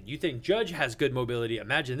this kid. You think Judge has good mobility.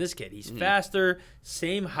 Imagine this kid. He's faster,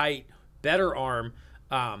 same height, better arm.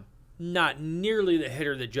 Not nearly the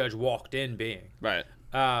hitter that Judge walked in being. Right.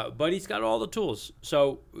 But he's got all the tools.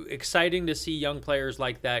 So exciting to see young players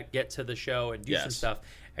like that get to the show and do some stuff.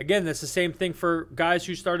 Again, that's the same thing for guys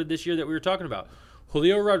who started this year that we were talking about.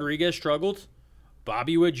 Julio Rodriguez struggled.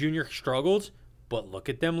 Bobby Witt Jr. struggled. But look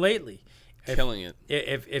at them lately. Killing it.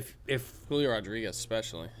 If Julio Rodriguez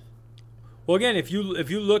especially. Well, again, if you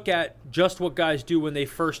look at just what guys do when they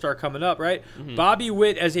first start coming up, right? Bobby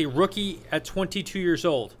Witt, as a rookie at 22 years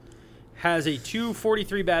old, has a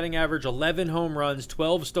 243 batting average, 11 home runs,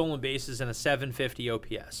 12 stolen bases, and a 750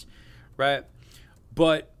 OPS, right?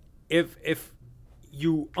 But if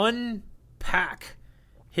you unpack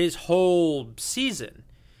his whole season,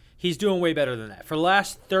 he's doing way better than that. For the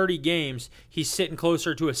last 30 games, he's sitting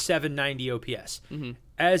closer to a 790 OPS.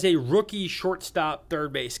 As a rookie shortstop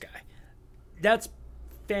third base guy. That's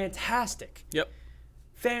fantastic. Yep.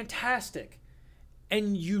 Fantastic.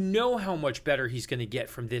 And you know how much better he's going to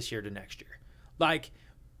get from this year to next year. Like,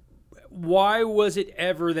 why was it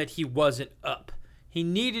ever that he wasn't up? He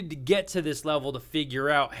needed to get to this level to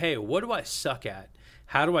figure out, hey, what do I suck at?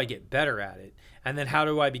 How do I get better at it? And then how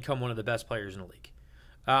do I become one of the best players in the league?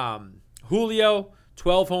 Julio,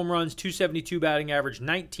 12 home runs, 272 batting average,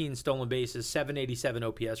 19 stolen bases, 787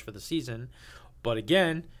 OPS for the season. But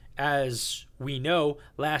again, as we know,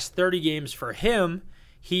 last 30 games for him,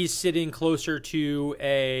 he's sitting closer to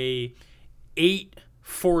a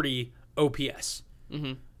 840 OPS.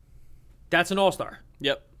 That's an all-star.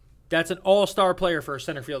 Yep. That's an all-star player for a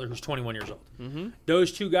center fielder who's 21 years old.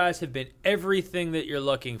 Those two guys have been everything that you're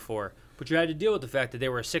looking for, but you had to deal with the fact that they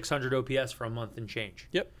were a 600 OPS for a month and change.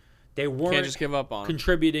 Yep. They weren't Can't just give up on them.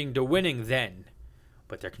 contributing to winning then,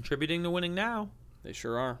 but they're contributing to winning now. They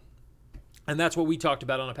sure are. And that's what we talked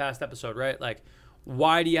about on a past episode, right? Like,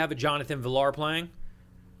 why do you have a Jonathan Villar playing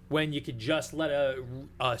when you could just let a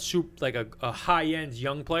high-end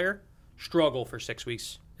young player struggle for 6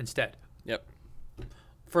 weeks instead? Yep.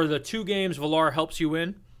 For the 2 games Villar helps you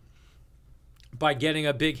win by getting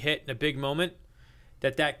a big hit in a big moment,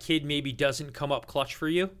 that kid maybe doesn't come up clutch for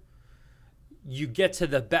you, you get to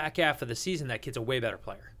the back half of the season, that kid's a way better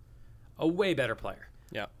player. A way better player.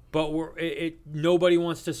 Yeah. But nobody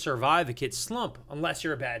wants to survive a kid's slump unless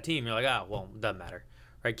you're a bad team. You're like, well, it doesn't matter.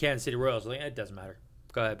 Right? Kansas City Royals, like, it doesn't matter.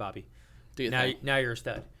 Go ahead, Bobby. Now you're a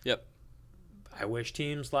stud. Yep. I wish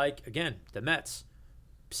teams like, again, the Mets,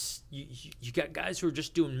 you got guys who are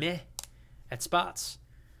just doing meh at spots.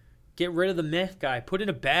 Get rid of the meh guy. Put in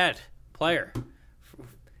a bad player.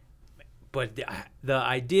 But the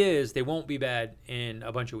idea is they won't be bad in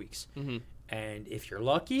a bunch of weeks. Mm-hmm. And if you're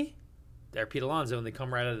lucky, they're Pete Alonso and they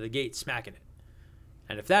come right out of the gate smacking it.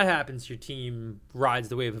 And if that happens, your team rides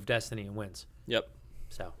the wave of destiny and wins. Yep.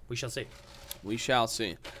 So we shall see. We shall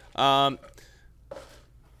see. Where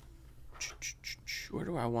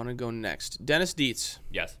do I want to go next? Dennis Dietz,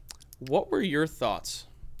 Yes. what were your thoughts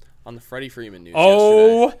on the Freddie Freeman news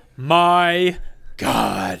Oh yesterday? my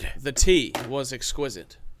God. The tea was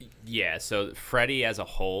exquisite. Yeah, so Freddie as a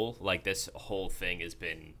whole, like this whole thing has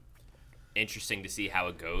been interesting to see how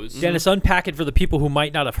it goes. Dennis, unpack it for the people who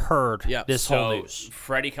might not have heard Yep. this So whole news.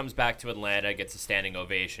 Freddie comes back to Atlanta, gets a standing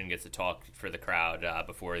ovation, gets to talk for the crowd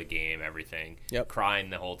before the game, everything. Yep.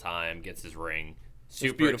 Crying the whole time, gets his ring.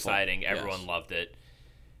 Super beautiful. exciting. Yes. Everyone loved it.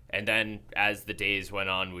 And then as the days went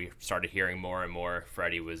on, we started hearing more and more.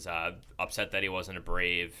 Freddie was upset that he wasn't a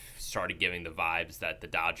Brave, started giving the vibes that the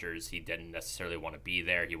Dodgers, he didn't necessarily want to be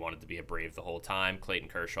there. He wanted to be a Brave the whole time. Clayton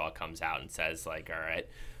Kershaw comes out and says, like, all right,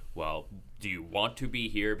 well, do you want to be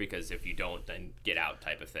here? Because if you don't, then get out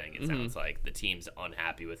type of thing. It sounds like the team's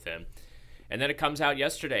unhappy with him. And then it comes out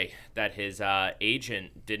yesterday that his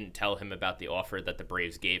agent didn't tell him about the offer that the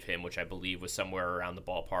Braves gave him, which I believe was somewhere around the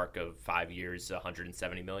ballpark of 5 years,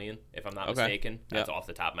 $170 million, if I'm not mistaken. That's off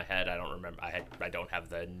the top of my head. I don't remember. I don't have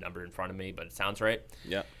the number in front of me, but it sounds right.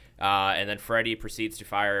 Yeah. And then Freddie proceeds to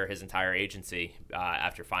fire his entire agency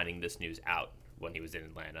after finding this news out when he was in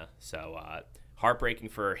Atlanta. So heartbreaking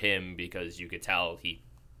for him because you could tell he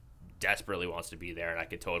desperately wants to be there, and I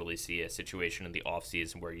could totally see a situation in the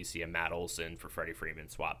offseason where you see a Matt Olson for Freddie Freeman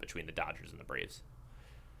swap between the Dodgers and the Braves.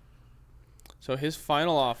 So his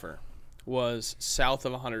final offer was south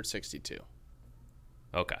of 162.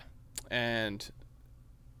 Okay. And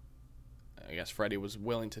I guess Freddie was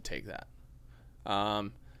willing to take that.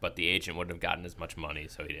 But the agent wouldn't have gotten as much money,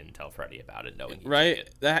 so he didn't tell Freddie about it, knowing he took Right?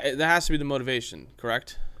 it. That has to be the motivation,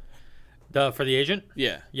 correct? For the agent?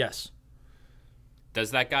 Yeah. Yes.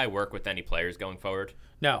 Does that guy work with any players going forward?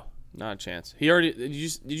 No. Not a chance. He already did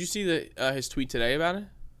you see his tweet today about it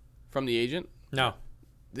from the agent? No.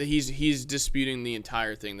 That he's disputing the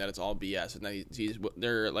entire thing, that it's all BS, and that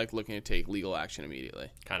they're like looking to take legal action immediately.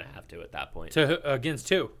 Kind of have to at that point. Against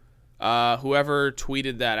who? Whoever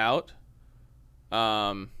tweeted that out.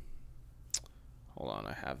 Hold on,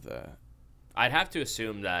 I have the. I'd have to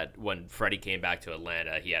assume that when Freddie came back to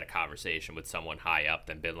Atlanta, he had a conversation with someone high up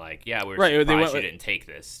and been like, yeah, we're Right, they surprised went- you didn't take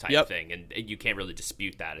this type Yep. thing. And you can't really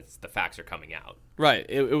dispute that. It's the facts are coming out. Right.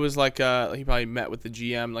 It was like he probably met with the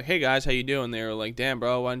GM, like, hey guys, how you doing? They were like, damn,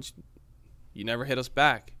 bro, why don't you never hit us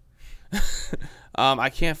back? I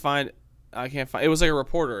can't find. It was like a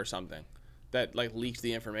reporter or something that like leaked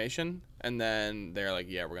the information, and then they're like,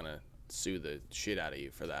 yeah, we're gonna sue the shit out of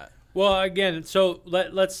you for that. Well, again, so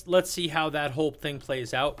let's see how that whole thing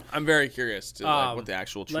plays out. I'm very curious to what the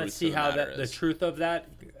actual truth. Let's see of the how matter the is. truth of that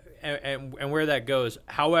and where that goes.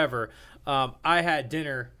 However, I had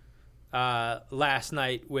dinner last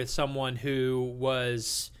night with someone who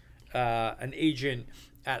was an agent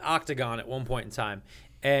at Octagon at one point in time,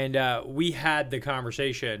 and we had the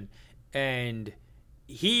conversation, and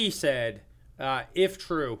he said, if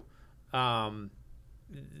true,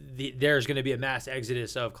 there's going to be a mass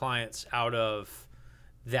exodus of clients out of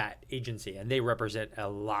that agency, and they represent a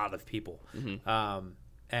lot of people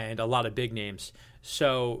and a lot of big names.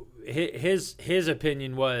 So his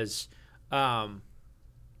opinion was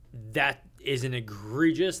that is an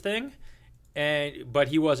egregious thing, but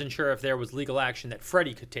he wasn't sure if there was legal action that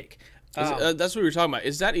Freddie could take. That's what we were talking about.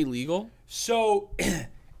 Is that illegal? So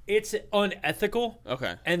it's unethical.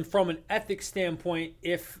 Okay. And from an ethics standpoint,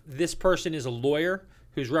 if this person is a lawyer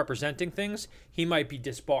who's representing things, he might be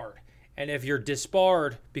disbarred. And if you're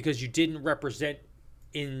disbarred because you didn't represent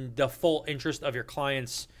in the full interest of your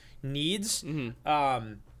client's needs,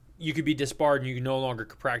 you could be disbarred and you no longer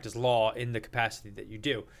could practice law in the capacity that you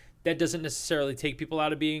do. That doesn't necessarily take people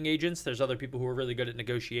out of being agents. There's other people who are really good at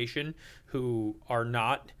negotiation who are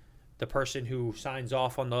not the person who signs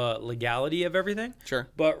off on the legality of everything. Sure.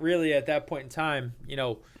 But really, at that point in time,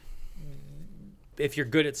 if you're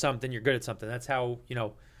good at something, you're good at something. That's how,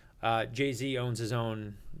 Jay-Z owns his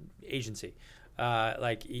own agency.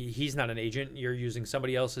 He's not an agent. You're using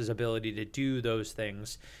somebody else's ability to do those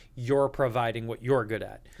things. You're providing what you're good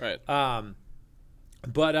at. Right.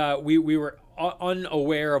 But we were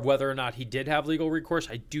unaware of whether or not he did have legal recourse.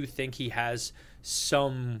 I do think he has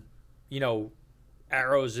some,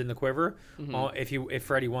 arrows in the quiver. If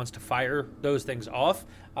Freddie wants to fire those things off,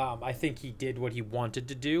 I think he did what he wanted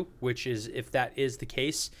to do, which is, if that is the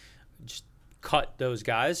case, just cut those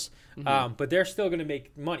guys. But they're still going to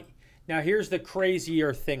make money. Now, here's the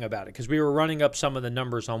crazier thing about it, because we were running up some of the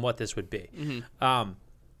numbers on what this would be. Mm-hmm.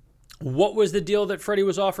 What was the deal that Freddie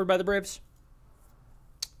was offered by the Braves?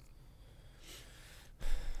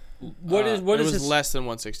 What is it was his... less than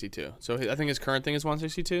 162. So I think his current thing is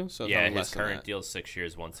 162. So yeah, his his current deal is 6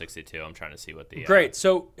 years, 162. I'm trying to see what the Great.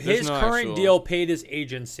 So his no current actual- deal paid his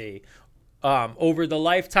agency over the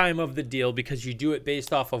lifetime of the deal, because you do it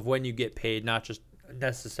based off of when you get paid, not just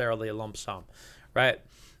necessarily a lump sum, right?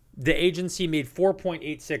 The agency made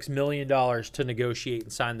 $4.86 million to negotiate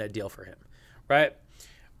and sign that deal for him, right?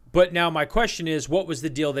 But now my question is, what was the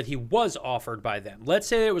deal that he was offered by them? Let's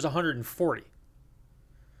say it was 140.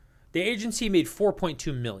 The agency made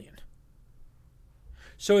 $4.2 million.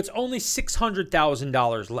 So it's only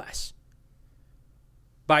 $600,000 less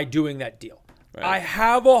by doing that deal. Right. I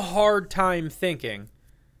have a hard time thinking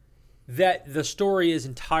that the story is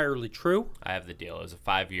entirely true. I have the deal. It was a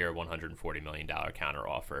 5-year, $140 million counter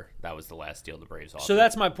offer. That was the last deal the Braves offered. So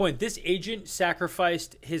that's my point. This agent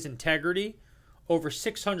sacrificed his integrity over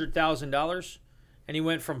 $600,000, and he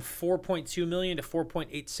went from $4.2 million to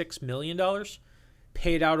 $4.86 million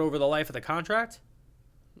paid out over the life of the contract.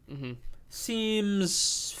 Mm-hmm.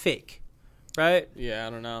 Seems fake, right? Yeah, I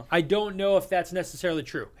don't know. I don't know if that's necessarily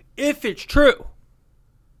true. If it's true,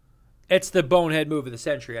 it's the bonehead move of the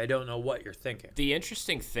century. I don't know what you're thinking. The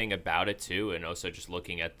interesting thing about it, too, and also just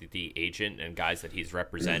looking at the agent and guys that he's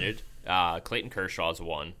represented, Clayton Kershaw's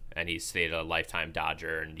one, and he's stayed a lifetime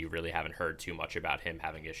Dodger, and you really haven't heard too much about him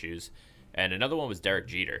having issues. And another one was Derek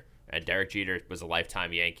Jeter. And Derek Jeter was a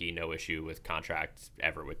lifetime Yankee, no issue with contracts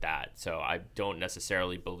ever with that. So I don't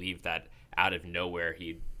necessarily believe that out of nowhere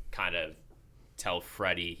he'd kind of tell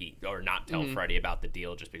Freddie not tell Freddie about the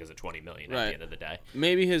deal just because of $20 million at the end of the day.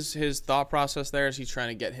 Maybe his thought process there is he's trying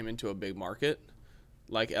to get him into a big market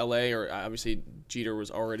like LA, or obviously Jeter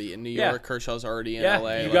was already in New York. Kershaw's already in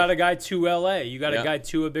LA. You got a guy to LA. You got a guy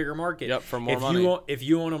to a bigger market. Yep, for more money. If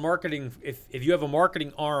you own a marketing, if you have a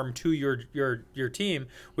marketing arm to your team,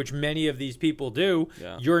 which many of these people do,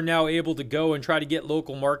 you're now able to go and try to get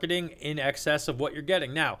local marketing in excess of what you're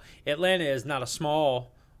getting. Now, Atlanta is not a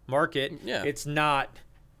small market. Yeah. It's not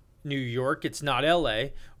New York. It's not LA,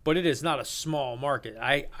 but it is not a small market.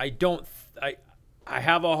 I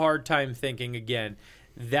have a hard time thinking again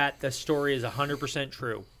that the story is 100%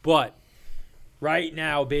 true. But right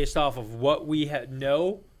now, based off of what we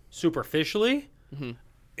know superficially,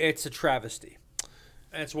 it's a travesty.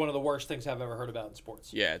 And it's one of the worst things I've ever heard about in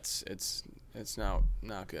sports. Yeah, it's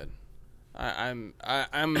not good. I'm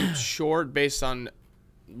short based on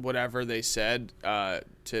whatever they said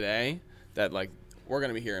today that like we're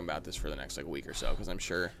gonna be hearing about this for the next like week or so, because I'm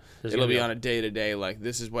sure it'll be on a day-to-day like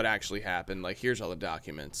this is what actually happened. Like here's all the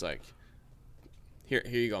documents. Like here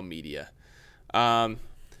you go, media. Bill,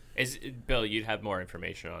 you'd have more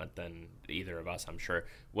information on it than either of us, I'm sure.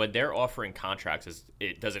 When they're offering contracts,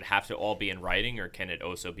 does it have to all be in writing, or can it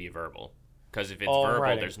also be verbal? Because if it's all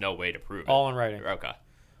verbal, there's no way to prove it. All in writing. Okay.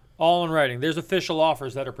 All in writing. There's official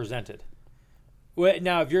offers that are presented.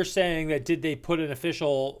 Now, if you're saying that did they put an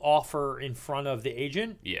official offer in front of the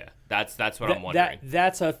agent? Yeah, that's what I'm wondering.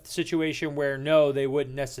 That's a situation where, no, they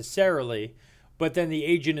wouldn't necessarily. But then the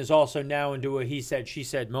agent is also now into a he said, she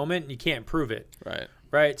said moment, and you can't prove it.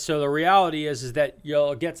 Right. So the reality is that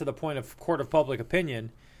you'll get to the point of court of public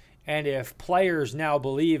opinion, and if players now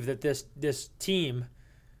believe that this team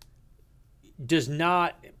does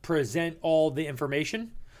not present all the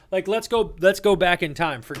information, like let's go back in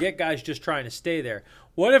time. Forget guys just trying to stay there.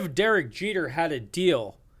 What if Derek Jeter had a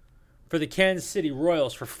deal for the Kansas City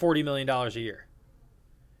Royals for $40 million a year,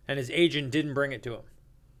 and his agent didn't bring it to him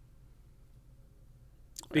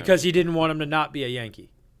because he didn't want him to not be a Yankee?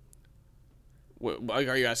 Are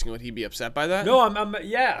you asking would he be upset by that? No,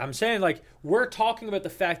 I'm saying like we're talking about the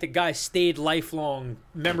fact that guys stayed lifelong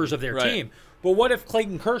members of their team. But what if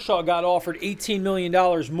Clayton Kershaw got offered $18 million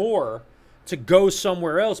more to go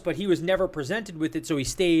somewhere else, but he was never presented with it, so he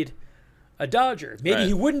stayed a Dodger? Maybe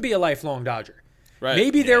he wouldn't be a lifelong Dodger.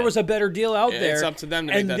 Maybe there was a better deal out there. It's up to them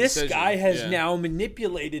to make that decision. And this guy has now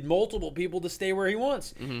manipulated multiple people to stay where he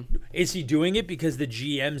wants. Is he doing it because the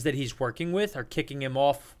GMs that he's working with are kicking him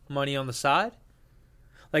off money on the side?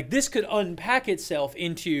 Like, this could unpack itself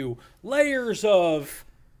into layers of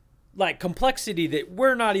like complexity that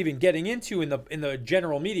we're not even getting into in the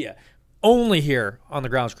general media. Only here on the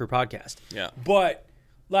Grounds Crew podcast. Yeah. But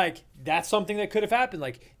like that's something that could have happened.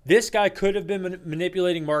 Like this guy could have been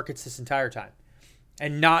manipulating markets this entire time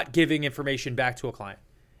and not giving information back to a client.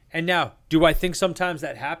 And now, do I think sometimes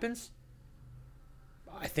that happens?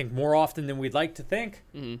 I think more often than we'd like to think.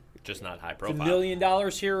 Just not high profile. It's $1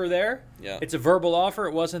 million here or there. Yeah. It's a verbal offer.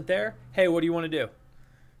 It wasn't there. Hey, what do you want to do?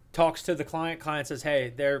 talks to the client. Client says,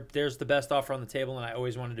 hey, there's the best offer on the table, and I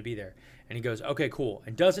always wanted to be there. And he goes, okay, cool.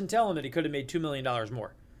 And doesn't tell him that he could have made $2 million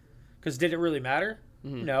more. Because did it really matter?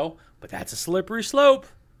 Mm-hmm. No. But that's a slippery slope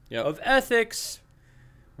of ethics.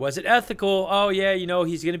 Was it ethical? Oh, yeah,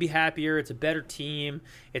 he's going to be happier. It's a better team.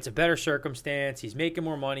 It's a better circumstance. He's making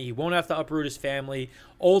more money. He won't have to uproot his family.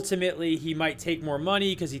 Ultimately, he might take more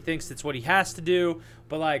money because he thinks it's what he has to do.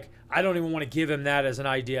 But, I don't even want to give him that as an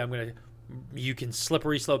idea. You can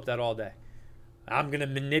slippery slope that all day. I'm going to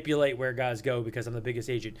manipulate where guys go because I'm the biggest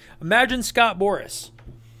agent. Imagine Scott Boras.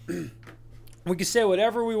 We can say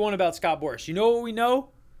whatever we want about Scott Boras. You know what we know?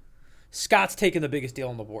 Scott's taking the biggest deal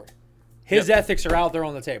on the board. His ethics are out there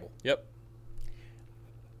on the table. Yep.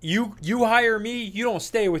 You hire me, you don't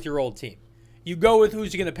stay with your old team. You go with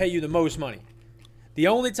who's going to pay you the most money. The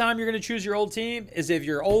only time you're going to choose your old team is if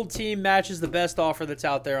your old team matches the best offer that's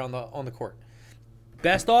out there on the court.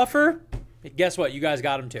 Best offer? Guess what? You guys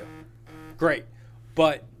got him too. Great.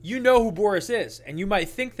 But you know who Boras is, and you might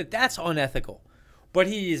think that that's unethical. But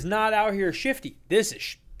he is not out here shifty. This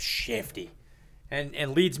is shifty.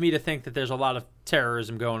 And leads me to think that there's a lot of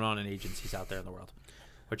terrorism going on in agencies out there in the world,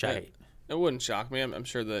 which I hate. It wouldn't shock me. I'm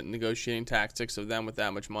sure the negotiating tactics of them with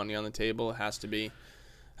that much money on the table has to be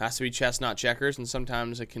chess, not checkers, and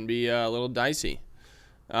sometimes it can be a little dicey.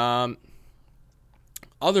 Other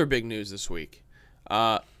big news this week.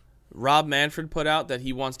 Rob Manfred put out that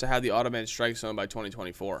he wants to have the automated strike zone by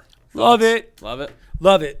 2024. Love it. Love it.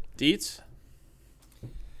 Love it. Dietz?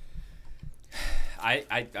 I'm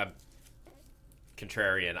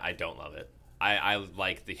contrarian. I don't love it. I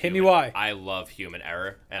like the human. Hit me why. I love human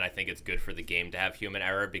error, and I think it's good for the game to have human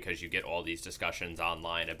error because you get all these discussions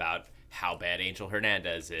online about how bad Angel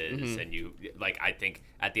Hernandez is, and I think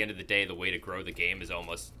at the end of the day, the way to grow the game is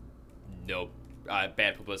almost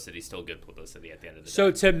bad publicity, still good publicity at the end of the day.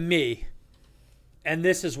 So to me, and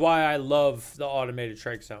this is why I love the automated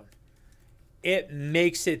strike zone, it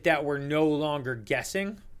makes it that we're no longer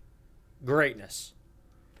guessing greatness.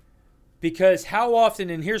 Because how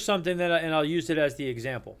often, and here's something and I'll use it as the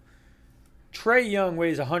example. Trae Young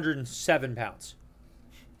weighs 107 pounds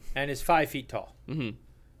and is 5 feet tall. Mm-hmm.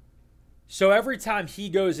 So every time he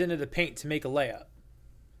goes into the paint to make a layup,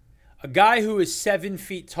 a guy who is 7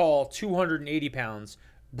 feet tall, 280 pounds,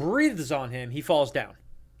 breathes on him, he falls down.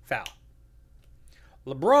 Foul.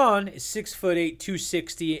 LeBron is 6'8",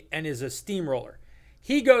 260, and is a steamroller.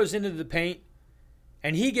 He goes into the paint,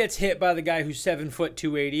 and he gets hit by the guy who's 7 foot,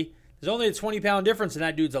 280. There's only a 20-pound difference, and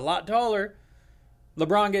that dude's a lot taller.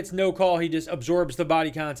 LeBron gets no call. He just absorbs the body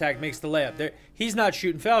contact, makes the layup. He's not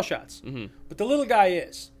shooting foul shots. Mm-hmm. But the little guy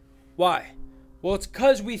is. Why? Well, it's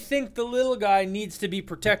because we think the little guy needs to be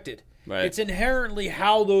protected. Right. It's inherently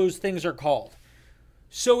how those things are called.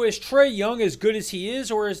 So is Trae Young as good as he is,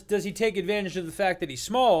 or does he take advantage of the fact that he's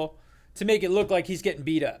small to make it look like he's getting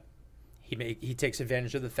beat up? He takes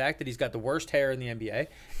advantage of the fact that he's got the worst hair in the NBA,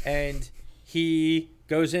 and he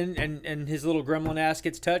goes in and his little gremlin ass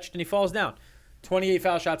gets touched and he falls down. 28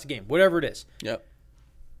 foul shots a game, whatever it is. Yep.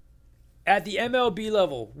 At the MLB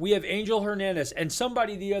level, we have Angel Hernandez, and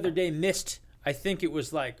somebody the other day missed, I think it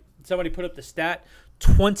was somebody put up the stat,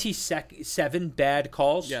 27 bad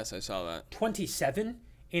calls. Yes, I saw that. 27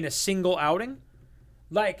 in a single outing?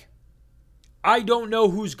 I don't know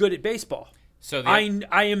who's good at baseball. So I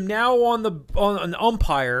am now on an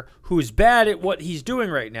umpire who is bad at what he's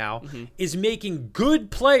doing right now, is making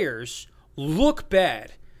good players look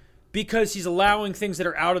bad because he's allowing things that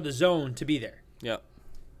are out of the zone to be there. Yep.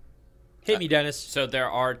 Hit me, Dennis. So there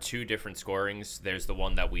are two different scorings. There's the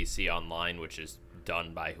one that we see online, which is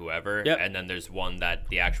done by whoever, and then there's one that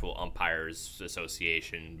the actual umpires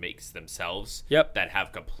association makes themselves. Yep. That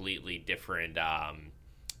have completely different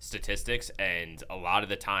statistics, and a lot of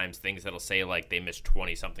the times things that'll say they missed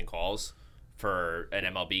 20-something calls for an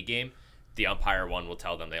MLB game, the umpire one will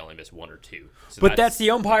tell them they only missed one or two. So but that's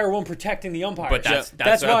the umpire one protecting the umpire. But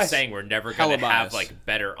that's what I'm saying. We're never going to have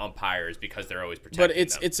better umpires because they're always protecting them.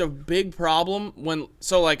 But it's a big problem when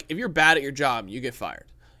if you're bad at your job, you get fired.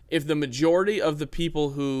 If the majority of the people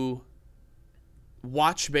who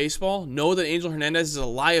watch baseball know that Angel Hernandez is a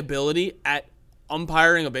liability at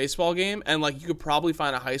umpiring a baseball game, and you could probably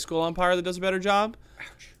find a high school umpire that does a better job.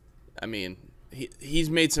 Ouch. I mean, he's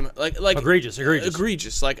made some egregious.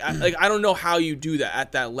 I don't know how you do that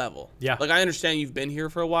at that level. Yeah. I understand you've been here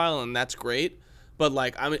for a while and that's great, but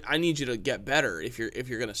I need you to get better if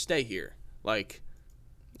you're gonna stay here.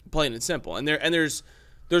 Plain and simple. And there's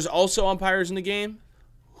also umpires in the game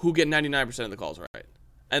who get 99% of the calls right.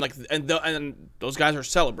 And those guys are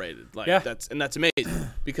celebrated. That's amazing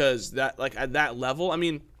because at that level, I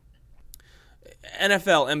mean,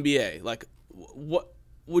 NFL, NBA,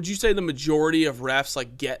 would you say the majority of refs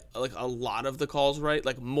like get like a lot of the calls right,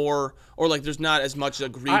 like more, or like there's not as much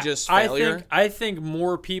egregious failure? I think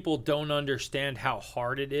more people don't understand how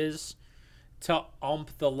hard it is to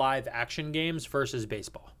ump the live action games versus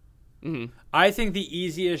baseball. Mm-hmm. I think the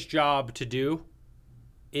easiest job to do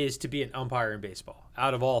is to be an umpire in baseball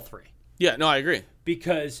out of all three. Yeah, no, I agree.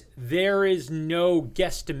 Because there is no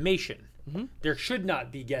guesstimation. Mm-hmm. There should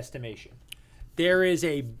not be guesstimation. There is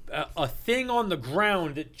a thing on the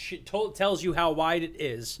ground that tells you how wide it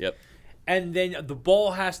is. Yep. And then the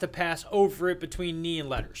ball has to pass over it between knee and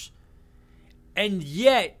letters. And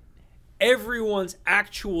yet, everyone's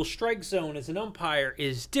actual strike zone as an umpire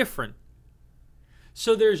is different.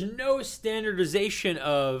 So there's no standardization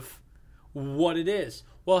of what it is.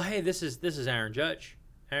 Well, hey, this is Aaron Judge.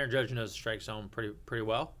 Aaron Judge knows the strike zone pretty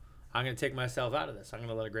well. I'm going to take myself out of this. I'm going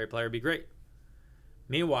to let a great player be great.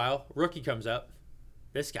 Meanwhile, rookie comes up.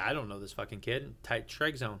 This guy, I don't know this fucking kid. Tight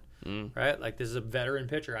strike zone, right? Like, this is a veteran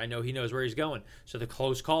pitcher. I know he knows where he's going. So the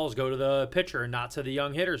close calls go to the pitcher and not to the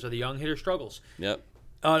young hitter. So the young hitter struggles. Yep.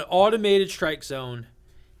 An automated strike zone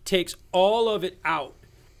takes all of it out.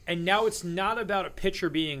 And now it's not about a pitcher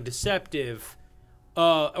being deceptive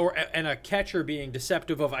and a catcher being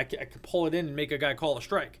deceptive of I can pull it in and make a guy call a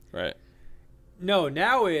strike. Right. No,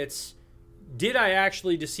 now it's, did I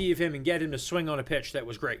actually deceive him and get him to swing on a pitch that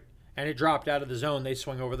was great? And it dropped out of the zone, they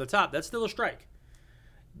swing over the top. That's still a strike.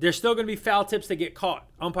 There's still going to be foul tips that get caught.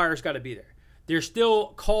 Umpire's got to be there. There's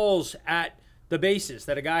still calls at the bases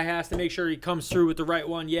that a guy has to make sure he comes through with the right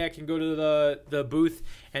one. Yeah, it can go to the booth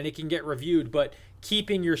and it can get reviewed, but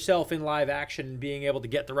keeping yourself in live action and being able to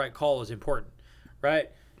get the right call is important, right?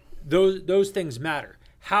 Those things matter.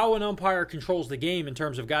 How an umpire controls the game in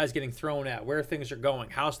terms of guys getting thrown at, where things are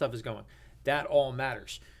going, how stuff is going, that all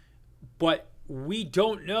matters. But we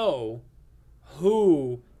don't know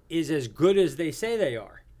who is as good as they say they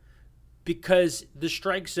are because the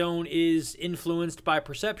strike zone is influenced by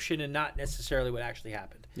perception and not necessarily what actually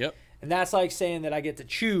happened. Yep. And that's like saying that I get to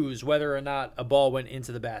choose whether or not a ball went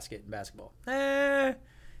into the basket in basketball.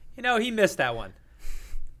 He missed that one.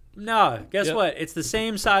 No, guess what? It's the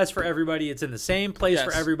same size for everybody. It's in the same place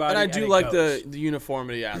for everybody. And I do like the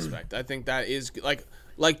uniformity aspect. I think that is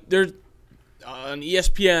like there's on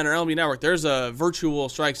ESPN or MLB Network, there's a virtual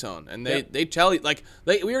strike zone, and they tell you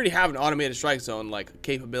we already have an automated strike zone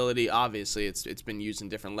capability. Obviously, it's been used in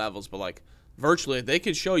different levels, but virtually they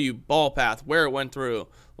could show you ball path where it went through,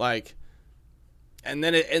 and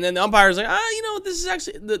then the umpire's this is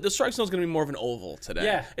actually the strike zone is going to be more of an oval today.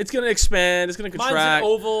 Yeah, it's going to expand, it's going to contract. Mine's an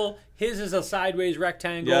oval. His is a sideways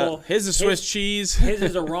rectangle. Yeah. His is Swiss cheese. His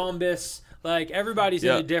is a rhombus. Everybody's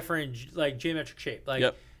in a different geometric shape.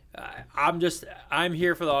 I'm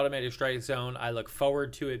here for the automated strike zone. I look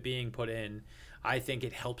forward to it being put in. I think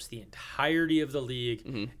it helps the entirety of the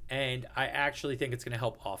league, and I actually think it's going to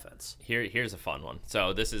help offense. Here's a fun one.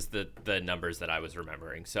 So this is the numbers that I was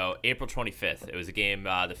remembering. So April 25th, it was a game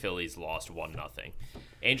the Phillies lost 1-0.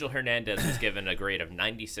 Angel Hernandez was given a grade of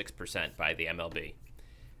 96% by the MLB.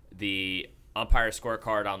 The umpire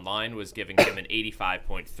scorecard online was giving him an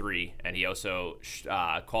 85.3, and he also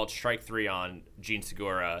called strike 3 on Gene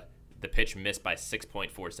Segura. The pitch missed by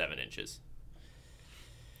 6.47 inches.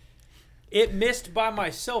 It missed by my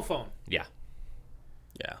cell phone. Yeah.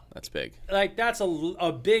 Yeah, that's big. That's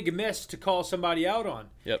a big miss to call somebody out on.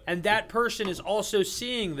 Yep. And that person is also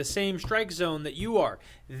seeing the same strike zone that you are.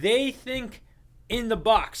 They think in the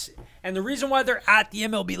box. And the reason why they're at the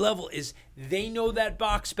MLB level is they know that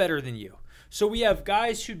box better than you. So we have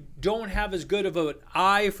guys who don't have as good of an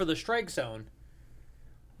eye for the strike zone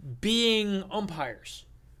being umpires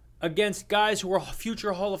against guys who are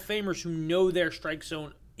future Hall of Famers who know their strike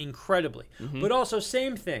zone incredibly. But also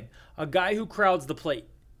same thing, a guy who crowds the plate,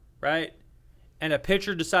 right? And a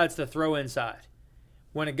pitcher decides to throw inside.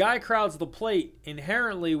 When a guy crowds the plate,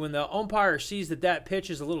 inherently when the umpire sees that pitch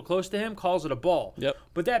is a little close to him, calls it a ball. Yep.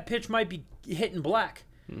 But that pitch might be hitting black.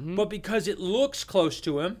 But because it looks close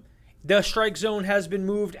to him, the strike zone has been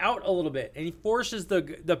moved out a little bit, and he forces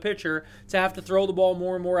the pitcher to have to throw the ball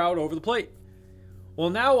more and more out over the plate. Well,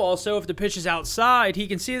 now also, if the pitch is outside, he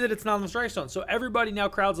can see that it's not on the strike zone. So everybody now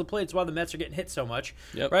crowds the plate. It's why the Mets are getting hit so much,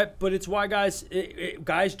 right? But it's why guys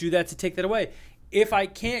do that to take that away. If I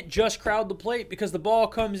can't just crowd the plate because the ball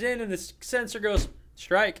comes in and the sensor goes,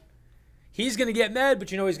 strike, he's going to get mad, but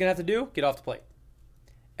you know what he's going to have to do? Get off the plate.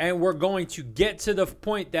 And we're going to get to the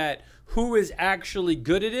point that who is actually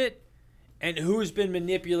good at it and who's been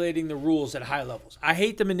manipulating the rules at high levels. I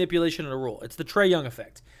hate the manipulation of the rule. It's the Trae Young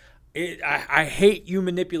effect. I hate you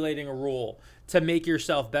manipulating a rule to make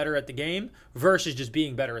yourself better at the game versus just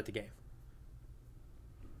being better at the game.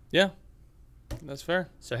 Yeah. That's fair.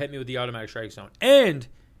 So hit me with the automatic strike zone. And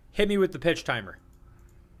hit me with the pitch timer.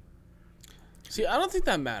 See, I don't think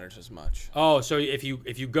that matters as much. Oh, so if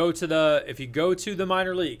you go to the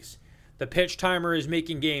minor leagues, the pitch timer is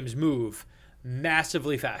making games move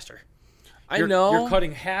massively faster. I know. You're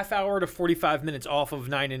cutting half hour to 45 minutes off of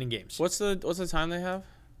 9-inning games. What's the time they have?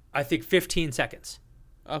 I think 15 seconds.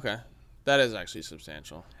 Okay. That is actually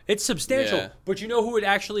substantial. It's substantial, Yeah. but you know who it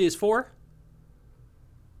actually is for?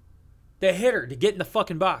 The hitter, to get in the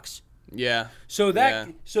fucking box. Yeah. So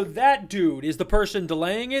that dude is the person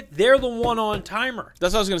delaying it. They're the one on timer.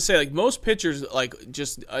 That's what I was gonna say. Like most pitchers, like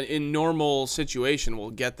just in normal situation,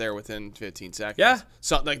 will get there within 15 seconds. Yeah.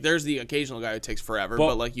 So like, there's the occasional guy who takes forever, Well-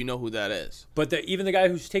 but like you know who that is. But even the guy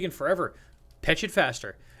who's taking forever, pitch it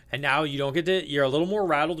faster. And now you don't get to. You're a little more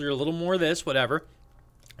rattled. You're a little more this, whatever.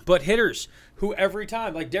 But hitters who every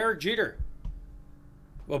time, like Derek Jeter,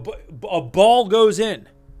 a ball goes in,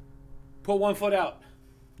 put 1 foot out.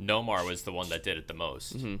 Nomar was the one that did it the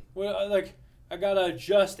most. Mm-hmm. Well, like I gotta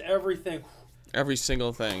adjust everything. Every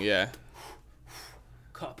single thing. Yeah.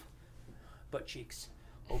 Cup, butt cheeks.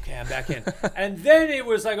 Okay, I'm back in. And then it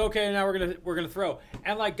was like, okay, now we're gonna throw.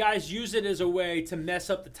 And like guys use it as a way to mess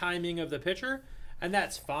up the timing of the pitcher, and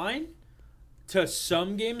that's fine to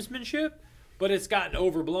some gamesmanship, but it's gotten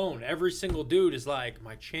overblown. Every single dude is like,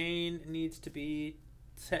 my chain needs to be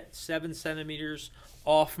 7 centimeters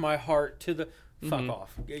off my heart to the fuck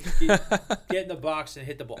off. Get in the box and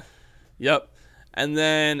hit the ball. Yep. And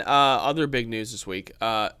then other big news this week.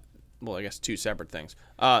 Well, I guess 2 separate things.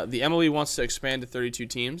 The MLB wants to expand to 32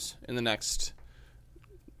 teams in the next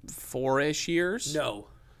 4-ish years. No.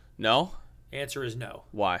 No? Answer is no.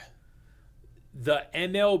 Why? The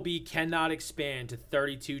MLB cannot expand to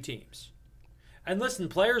 32 teams. And listen,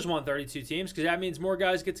 players want 32 teams because that means more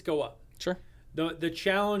guys get to go up. Sure. The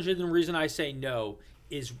challenge and the reason I say no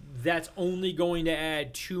is that's only going to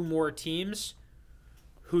add 2 more teams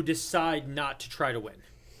who decide not to try to win.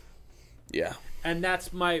 Yeah. And that's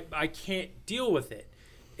I can't deal with it.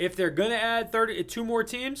 If they're going to add 2 more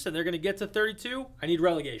teams and they're going to get to 32, I need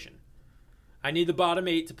relegation. I need the bottom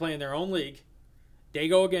 8 to play in their own league. They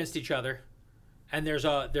go against each other, and there's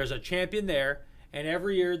a champion there, and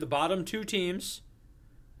every year the bottom 2 teams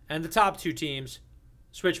and the top 2 teams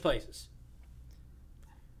switch places.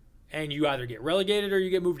 And you either get relegated or you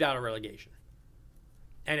get moved out of relegation.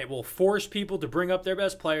 And it will force people to bring up their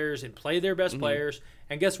best players and play their best players.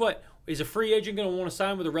 And guess what? Is a free agent going to want to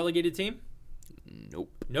sign with a relegated team?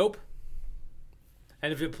 Nope.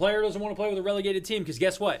 And if a player doesn't want to play with a relegated team, because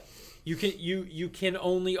guess what? You can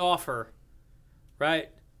only offer, right,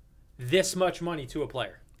 this much money to a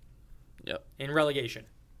player. Yep. In relegation.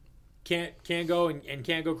 Can't go and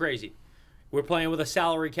can't go crazy. We're playing with a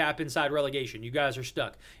salary cap inside relegation. You guys are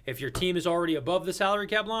stuck. If your team is already above the salary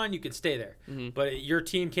cap line, you can stay there. But your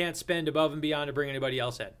team can't spend above and beyond to bring anybody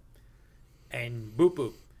else in. And boop,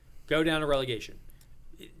 boop. Go down to relegation.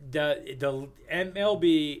 The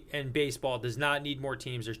MLB and baseball does not need more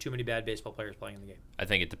teams. There's too many bad baseball players playing in the game. I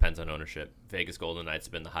think it depends on ownership. Vegas Golden Knights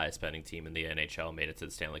have been the highest spending team in the NHL, made it to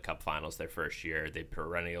the Stanley Cup Finals their first year. They've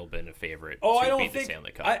perennial been a favorite to beat the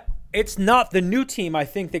Stanley Cup. It's not the new team, I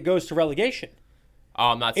think, that goes to relegation. Oh,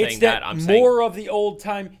 I'm not saying It's that. I'm saying more of the old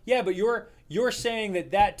time. Yeah, but you're saying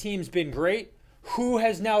that team's been great. Who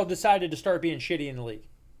has now decided to start being shitty in the league?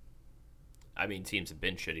 I mean, teams have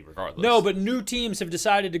been shitty regardless. No, but new teams have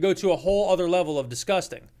decided to go to a whole other level of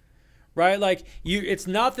disgusting, right? Like it's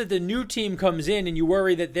not that the new team comes in and you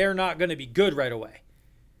worry that they're not going to be good right away.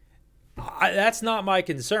 That's not my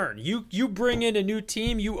concern. You bring in a new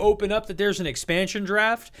team, you open up that there's an expansion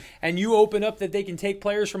draft, and you open up that they can take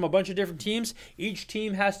players from a bunch of different teams. Each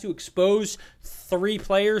team has to expose 3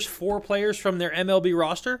 players, 4 players from their MLB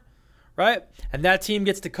roster. Right? And that team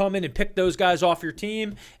gets to come in and pick those guys off your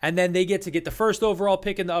team, and then they get to get the first overall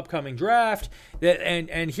pick in the upcoming draft.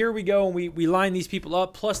 And here we go, and we line these people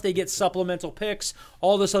up, plus they get supplemental picks,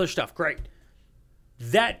 all this other stuff. Great.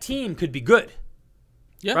 That team could be good.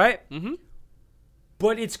 Yeah. Right? Mm-hmm.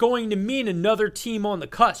 But it's going to mean another team on the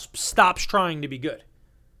cusp stops trying to be good.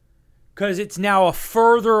 Because it's now a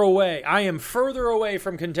further away. I am further away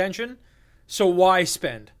from contention, so why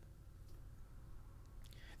spend?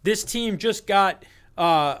 This team just got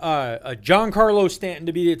Giancarlo Stanton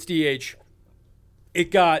to be its DH. It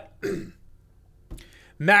got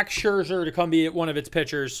Max Scherzer to come be one of its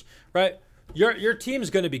pitchers. Right? Your team's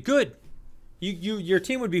going to be good. Your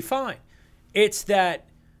team would be fine. It's that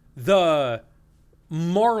the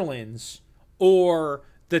Marlins or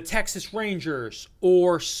the Texas Rangers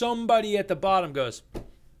or somebody at the bottom goes,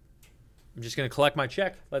 I'm just going to collect my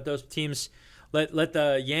check. Let those teams Let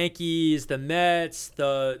the Yankees, the Mets,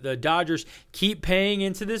 the Dodgers keep paying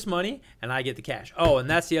into this money, and I get the cash. Oh, and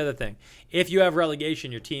that's the other thing. If you have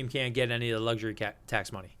relegation, your team can't get any of the luxury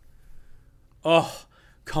tax money. Oh,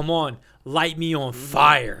 come on. Light me on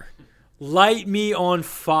fire. Light me on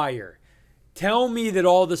fire. Tell me that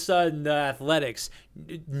all of a sudden the Athletics,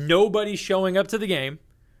 nobody's showing up to the game.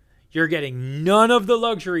 You're getting none of the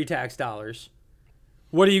luxury tax dollars.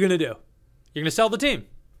 What are you going to do? You're going to sell the team.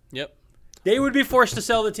 Yep. They would be forced to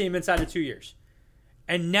sell the team inside of 2 years.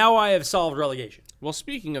 And now I have solved relegation. Well,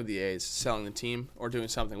 speaking of the A's selling the team or doing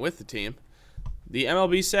something with the team, the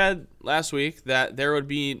MLB said last week that there would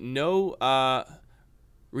be no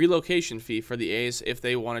relocation fee for the A's if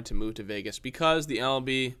they wanted to move to Vegas because the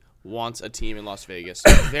MLB wants a team in Las Vegas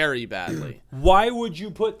very badly. Why would you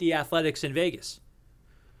put the Athletics in Vegas?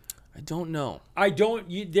 I don't know.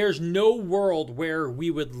 There's no world where we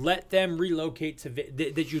would let them relocate to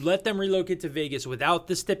that you let them relocate to Vegas without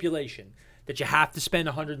the stipulation that you have to spend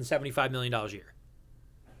 $175 million a year.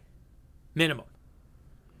 Minimum.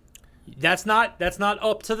 That's not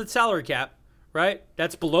up to the salary cap, right?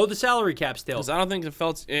 That's below the salary cap still. Because I don't think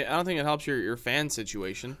it helps your fan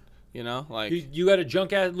situation. You know, like you got a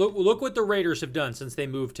junk ass. Look what the Raiders have done since they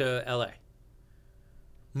moved to LA.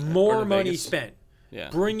 More money Vegas. Spent. Yeah.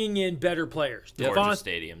 Bringing in better players. Gorgeous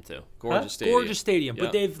stadium, too. Gorgeous stadium. Gorgeous stadium. Yep.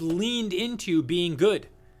 But they've leaned into being good.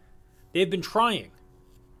 They've been trying.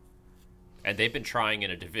 And they've been trying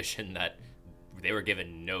in a division that they were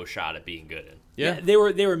given no shot at being good in. Yeah. They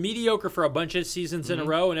were mediocre for a bunch of seasons in a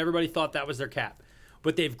row, and everybody thought that was their cap.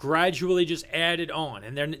 But they've gradually just added on.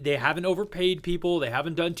 And they haven't overpaid people. They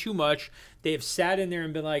haven't done too much. They've sat in there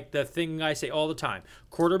and been like the thing I say all the time.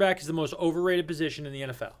 Quarterback is the most overrated position in the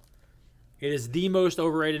NFL. It is the most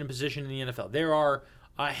overrated position in the NFL. There are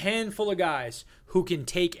a handful of guys who can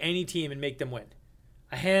take any team and make them win.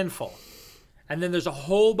 A handful. And then there's a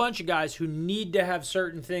whole bunch of guys who need to have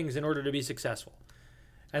certain things in order to be successful.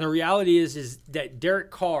 And the reality is that Derek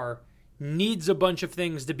Carr needs a bunch of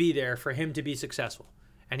things to be there for him to be successful.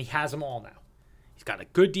 And he has them all now. He's got a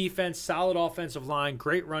good defense, solid offensive line,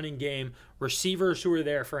 great running game, receivers who are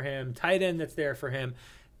there for him, tight end that's there for him,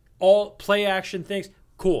 all play action things.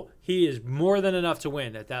 Cool. He is more than enough to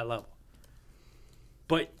win at that level.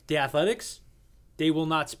 But the Athletics, they will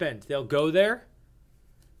not spend. They'll go there,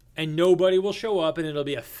 and nobody will show up, and it'll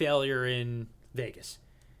be a failure in Vegas.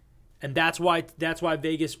 And that's why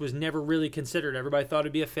Vegas was never really considered. Everybody thought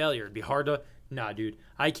it'd be a failure. It'd be hard to... Nah, dude.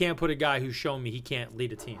 I can't put a guy who's shown me he can't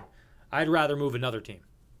lead a team. I'd rather move another team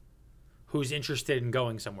who's interested in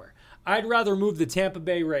going somewhere. I'd rather move the Tampa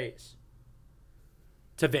Bay Rays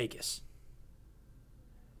to Vegas.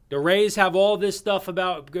 The Rays have all this stuff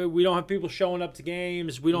about we don't have people showing up to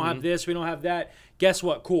games. We don't have this. We don't have that. Guess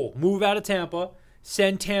what? Cool. Move out of Tampa.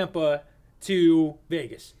 Send Tampa to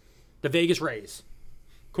Vegas. The Vegas Rays.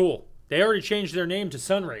 Cool. They already changed their name to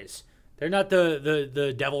Sun Rays. They're not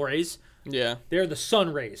the Devil Rays. Yeah. They're the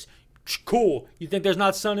Sun Rays. Cool. You think there's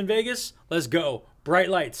not sun in Vegas? Let's go. Bright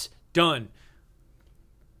lights. Done.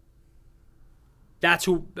 That's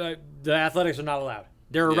who the Athletics are not allowed.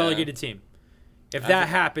 They're a relegated team. If that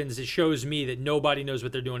happens, it shows me that nobody knows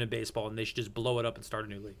what they're doing in baseball, and they should just blow it up and start a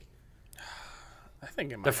new league. I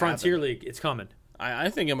think it might The Frontier happen. League, it's coming. I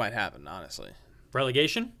think it might happen, honestly.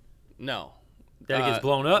 Relegation? No. That it gets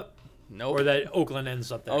blown up? Nope. Or that Oakland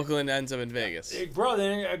ends up there? Oakland ends up in Vegas. Bro,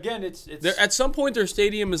 then again, it's At some point, their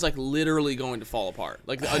stadium is like literally going to fall apart.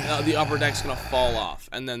 Like the upper deck's going to fall off,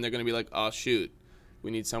 and then they're going to be like, "Oh shoot,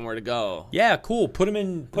 we need somewhere to go." Yeah, cool. Put them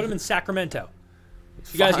in Sacramento.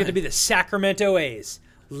 You guys get to be the Sacramento A's.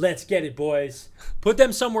 Let's get it, boys. Put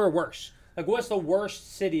them somewhere worse. Like, what's the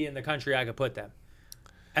worst city in the country I could put them?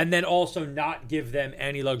 And then also not give them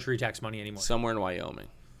any luxury tax money anymore. Somewhere in Wyoming.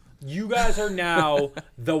 You guys are now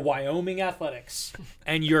the Wyoming Athletics,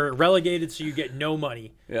 and you're relegated, so you get no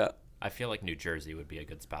money. Yeah. I feel like New Jersey would be a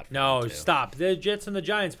good spot for No, them, too. stop. The Jets and the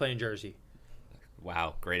Giants play in Jersey.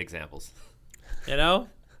 Wow, great examples. You know?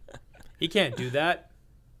 He can't do that.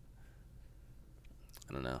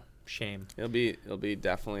 I don't know. Shame. It'll be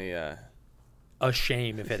definitely A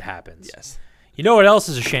shame if it happens. yes. You know what else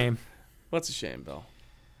is a shame? What's a shame, Bill?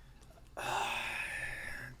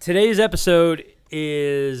 Today's episode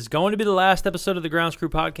is going to be the last episode of the Grounds Crew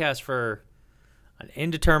podcast for an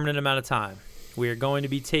indeterminate amount of time. We are going to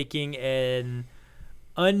be taking an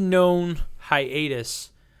unknown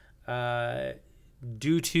hiatus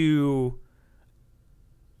due to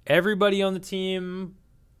everybody on the team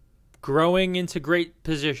growing into great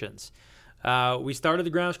positions. We started the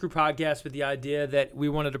Grounds Crew podcast with the idea that we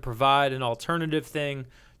wanted to provide an alternative thing,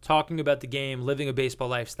 talking about the game, living a baseball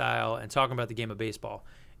lifestyle, and talking about the game of baseball.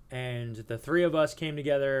 and the three of us came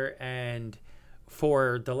together and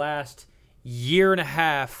for the last year and a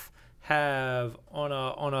half have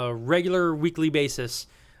on a regular weekly basis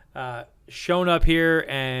shown up here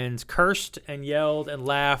and cursed and yelled and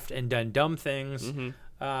laughed and done dumb things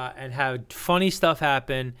and had funny stuff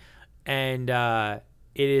happen. And it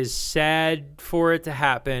is sad for it to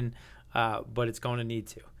happen, but it's going to need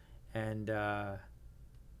to. And,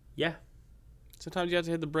 yeah. Sometimes you have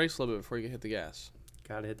to hit the brakes a little bit before you can hit the gas.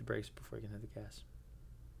 Got to hit the brakes before you can hit the gas.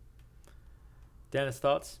 Dennis,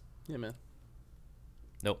 thoughts? Yeah, man.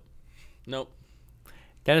 Nope.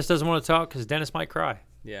 Dennis doesn't want to talk because Dennis might cry.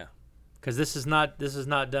 Yeah. Because this is not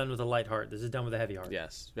done with a light heart. This is done with a heavy heart.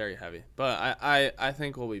 Yes, very heavy. But I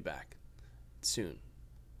think we'll be back soon.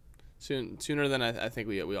 Sooner than I think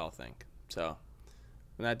we all think. So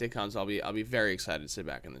when that day comes, I'll be very excited to sit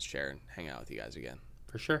back in this chair and hang out with you guys again.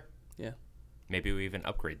 For sure. Yeah. Maybe we even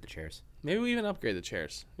upgrade the chairs. Maybe we even upgrade the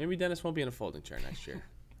chairs. Maybe Dennis won't be in a folding chair next year.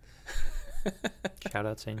 Shout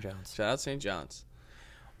out St. John's. Shout out St. John's.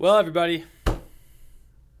 Well, everybody,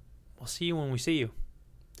 we'll see you when we see you.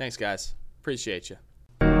 Thanks, guys. Appreciate you.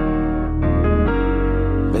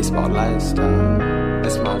 Baseball lifestyle,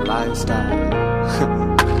 it's my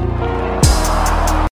lifestyle.